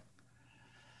 Yeah.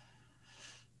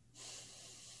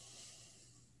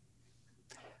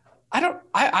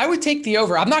 I would take the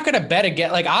over. I'm not going to bet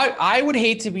again. Like I would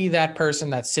hate to be that person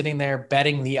that's sitting there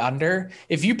betting the under.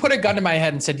 If you put a gun to my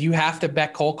head and said, you have to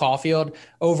bet Cole Caulfield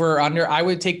over or under, I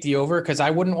would take the over, because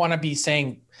I wouldn't want to be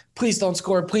saying, please don't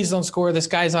score. Please don't score. This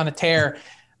guy's on a tear.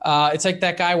 It's like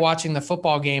that guy watching the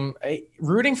football game,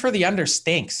 rooting for the under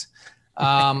stinks.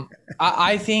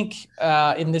 I think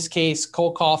in this case,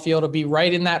 Cole Caulfield will be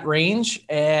right in that range,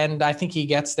 and I think he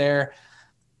gets there.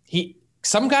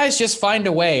 Some guys just find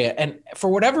a way, and for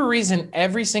whatever reason,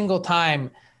 every single time,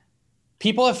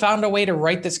 people have found a way to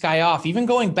write this guy off. Even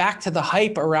going back to the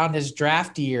hype around his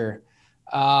draft year,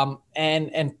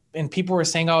 and people were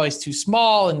saying, "Oh, he's too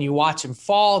small," and you watch him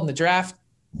fall in the draft.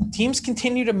 Teams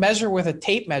continue to measure with a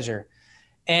tape measure.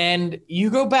 And you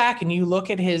go back and you look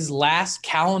at his last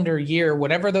calendar year,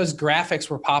 whatever those graphics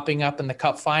were popping up in the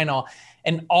Cup final,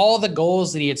 and all the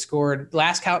goals that he had scored.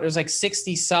 Last count, it was like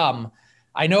 60 some.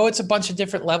 I know it's a bunch of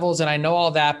different levels, and I know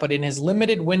all that, but in his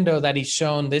limited window that he's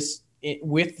shown this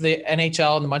with the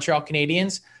NHL and the Montreal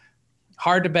Canadiens,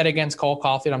 hard to bet against Cole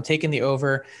Caulfield. I'm taking the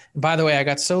over. And by the way, I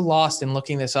got so lost in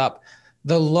looking this up.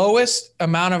 The lowest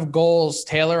amount of goals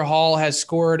Taylor Hall has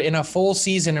scored in a full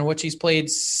season in which he's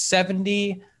played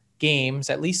 70 games,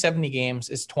 at least 70 games,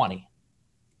 is 20.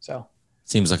 So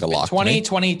seems like a lot. 20,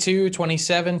 22,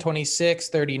 27, 26,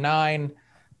 39.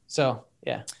 So,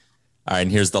 yeah. All right,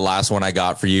 and here's the last one I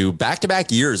got for you.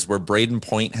 Back-to-back years where Brayden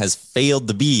Point has failed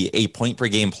to be a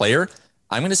point-per-game player.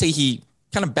 I'm going to say he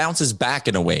kind of bounces back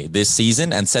in a way this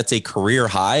season and sets a career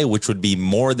high, which would be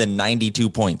more than 92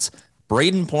 points.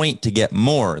 Brayden Point to get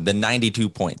more than 92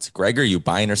 points. Greg, are you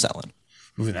buying or selling?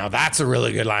 Ooh, now that's a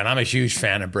really good line. I'm a huge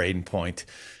fan of Brayden Point.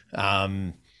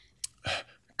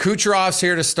 Kucherov's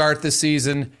here to start the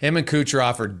season. Him and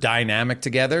Kucherov are dynamic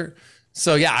together.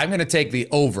 So, yeah, I'm going to take the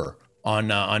over on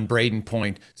Brayden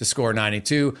Point to score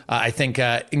 92. I think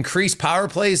increased power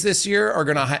plays this year are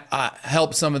going to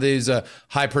help some of these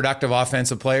high productive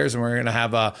offensive players, and we're going to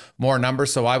have more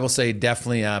numbers. So I will say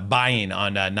definitely buying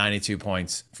on 92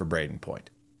 points for Brayden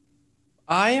Point.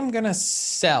 I am going to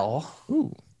sell.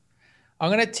 Ooh.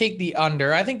 I'm going to take the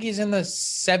under. I think he's in the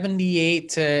 78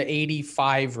 to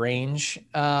 85 range.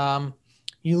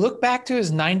 You look back to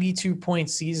his 92-point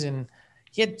season,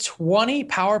 he had 20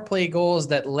 power play goals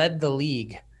that led the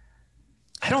league.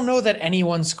 I don't know that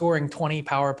anyone's scoring 20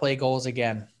 power play goals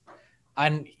again.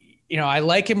 And, I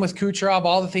like him with Kucherov,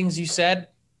 all the things you said.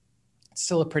 It's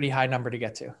still a pretty high number to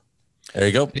get to. There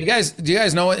you go. Do you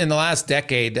guys know in the last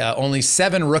decade, only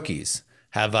 7 rookies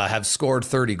have scored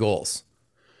 30 goals?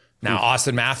 Now,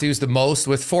 Austin Matthews, the most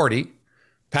with 40.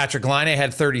 Patrick Laine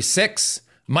had 36.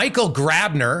 Michael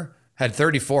Grabner had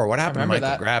 34. What happened to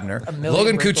Michael Grabner?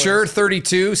 Logan Couture,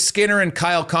 32. Skinner and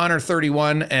Kyle Connor,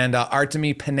 31. And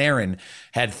Artemi Panarin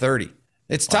had 30.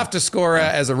 It's tough to score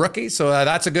as a rookie, so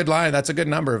that's a good line. That's a good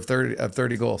number of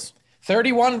 30 goals.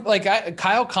 31,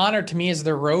 Kyle Connor to me is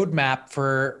the roadmap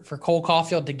for Cole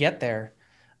Caulfield to get there.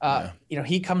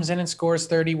 He comes in and scores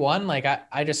 31.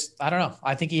 I don't know.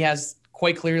 I think he has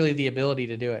quite clearly the ability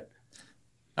to do it.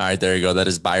 All right, there you go. That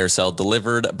is buy or sell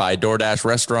delivered by DoorDash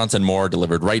restaurants and more,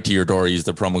 delivered right to your door. Use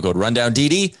the promo code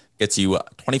RUNDOWNDD. Gets you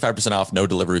 25% off, no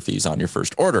delivery fees on your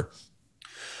first order.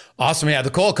 Awesome. Yeah, the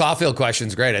Cole Caulfield question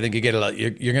is great. I think you're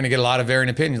going to get a lot of varying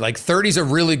opinions. 30 is a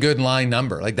really good line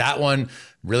number. That one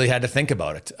really had to think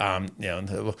about it.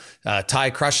 Ty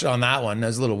crushed on that one. It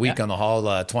was a little weak on the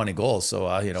Hall 20 goals. So,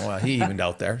 he evened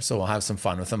out there. So we'll have some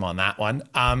fun with him on that one.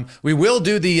 We will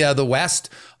do the West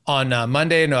on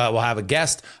Monday, and we'll have a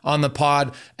guest on the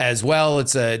pod as well.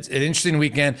 It's an interesting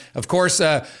weekend. Of course,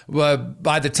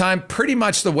 by the time pretty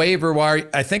much the waiver wire,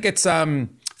 I think it's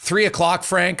 3 o'clock,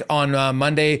 Frank, on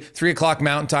Monday, 3 o'clock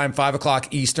Mountain Time, 5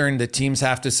 o'clock Eastern. The teams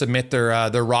have to submit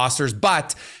their rosters,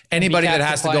 but anybody that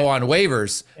has to go on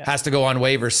waivers has to go on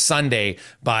waivers Sunday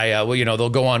by, they'll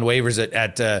go on waivers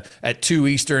at 2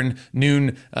 Eastern,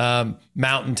 noon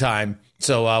Mountain Time.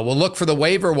 So we'll look for the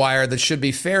waiver wire that should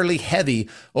be fairly heavy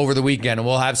over the weekend. And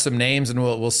we'll have some names, and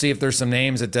we'll see if there's some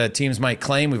names that teams might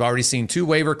claim. We've already seen 2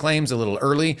 waiver claims a little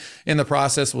early in the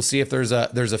process. We'll see if there's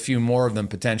a few more of them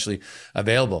potentially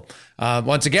available.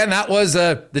 Once again, that was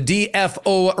the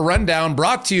DFO Rundown,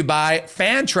 brought to you by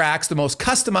Fantrax, the most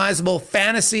customizable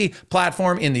fantasy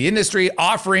platform in the industry,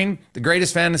 offering the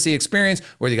greatest fantasy experience,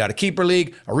 whether you got a keeper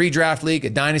league, a redraft league, a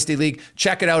dynasty league.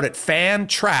 Check it out at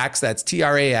Fantrax, that's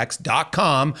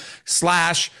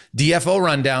TRAX.com/DFO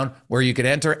Rundown, where you can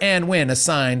enter and win a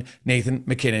signed Nathan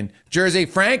MacKinnon jersey.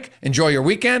 Frank, enjoy your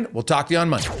weekend. We'll talk to you on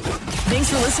Monday. Thanks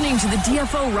for listening to the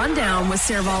DFO Rundown with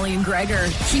Saravalli and Gregor.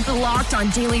 Keep it locked on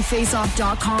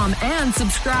dailyfaceoff.com and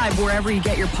subscribe wherever you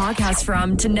get your podcasts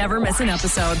from to never miss an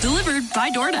episode. Delivered by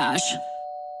DoorDash.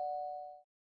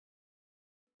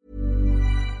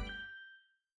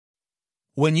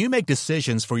 When you make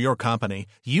decisions for your company,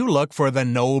 you look for the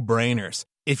no-brainers.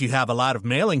 If you have a lot of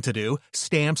mailing to do,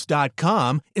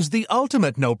 Stamps.com is the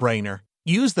ultimate no-brainer.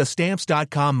 Use the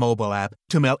Stamps.com mobile app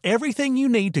to mail everything you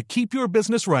need to keep your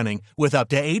business running with up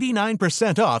to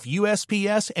 89% off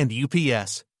USPS and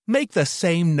UPS. Make the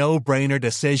same no-brainer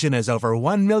decision as over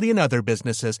 1 million other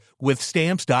businesses with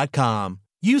Stamps.com.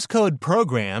 Use code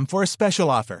PROGRAM for a special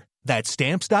offer. That's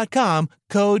Stamps.com,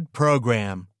 code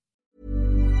PROGRAM.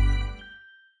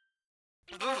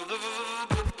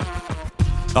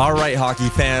 All right, hockey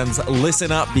fans, listen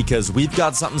up because we've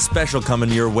got something special coming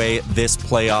your way this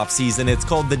playoff season. It's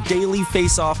called the Daily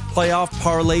Face-Off Playoff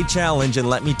Parlay Challenge, and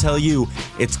let me tell you,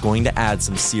 it's going to add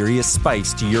some serious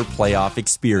spice to your playoff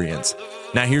experience.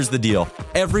 Now, here's the deal.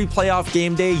 Every playoff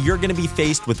game day, you're going to be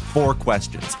faced with 4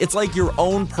 questions. It's like your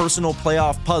own personal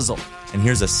playoff puzzle. And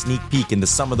here's a sneak peek into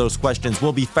some of those questions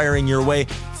we'll be firing your way.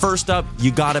 First up,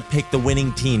 you got to pick the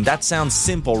winning team. That sounds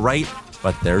simple, right?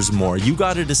 But there's more. You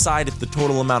got to decide if the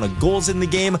total amount of goals in the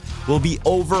game will be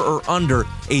over or under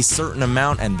a certain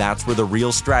amount, and that's where the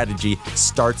real strategy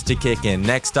starts to kick in.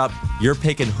 Next up, you're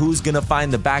picking who's going to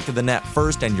find the back of the net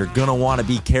first, and you're going to want to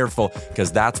be careful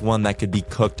because that's one that could be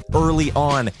cooked early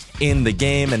on in the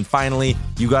game. And finally,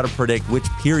 you got to predict which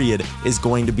period is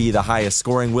going to be the highest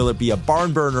scoring. Will it be a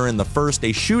barn burner in the first,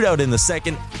 a shootout in the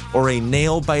second, or a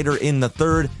nail biter in the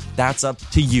third? That's up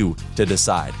to you to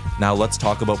decide. Now let's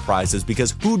talk about prizes,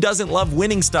 because who doesn't love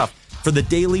winning stuff? For the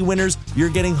daily winners, you're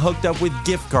getting hooked up with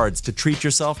gift cards to treat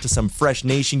yourself to some fresh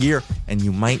Nation gear, and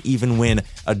you might even win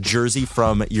a jersey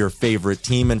from your favorite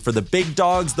team. And for the big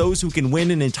dogs, those who can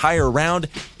win an entire round,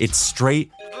 it's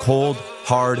straight, cold,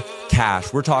 hard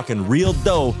cash. We're talking real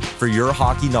dough for your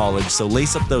hockey knowledge. So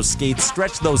lace up those skates,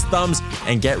 stretch those thumbs,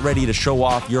 and get ready to show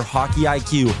off your hockey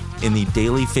IQ in the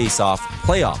Daily Face-Off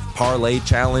Playoff Parlay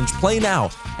Challenge. Play now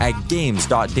at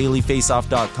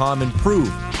games.dailyfaceoff.com and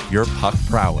prove your puck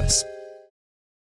prowess.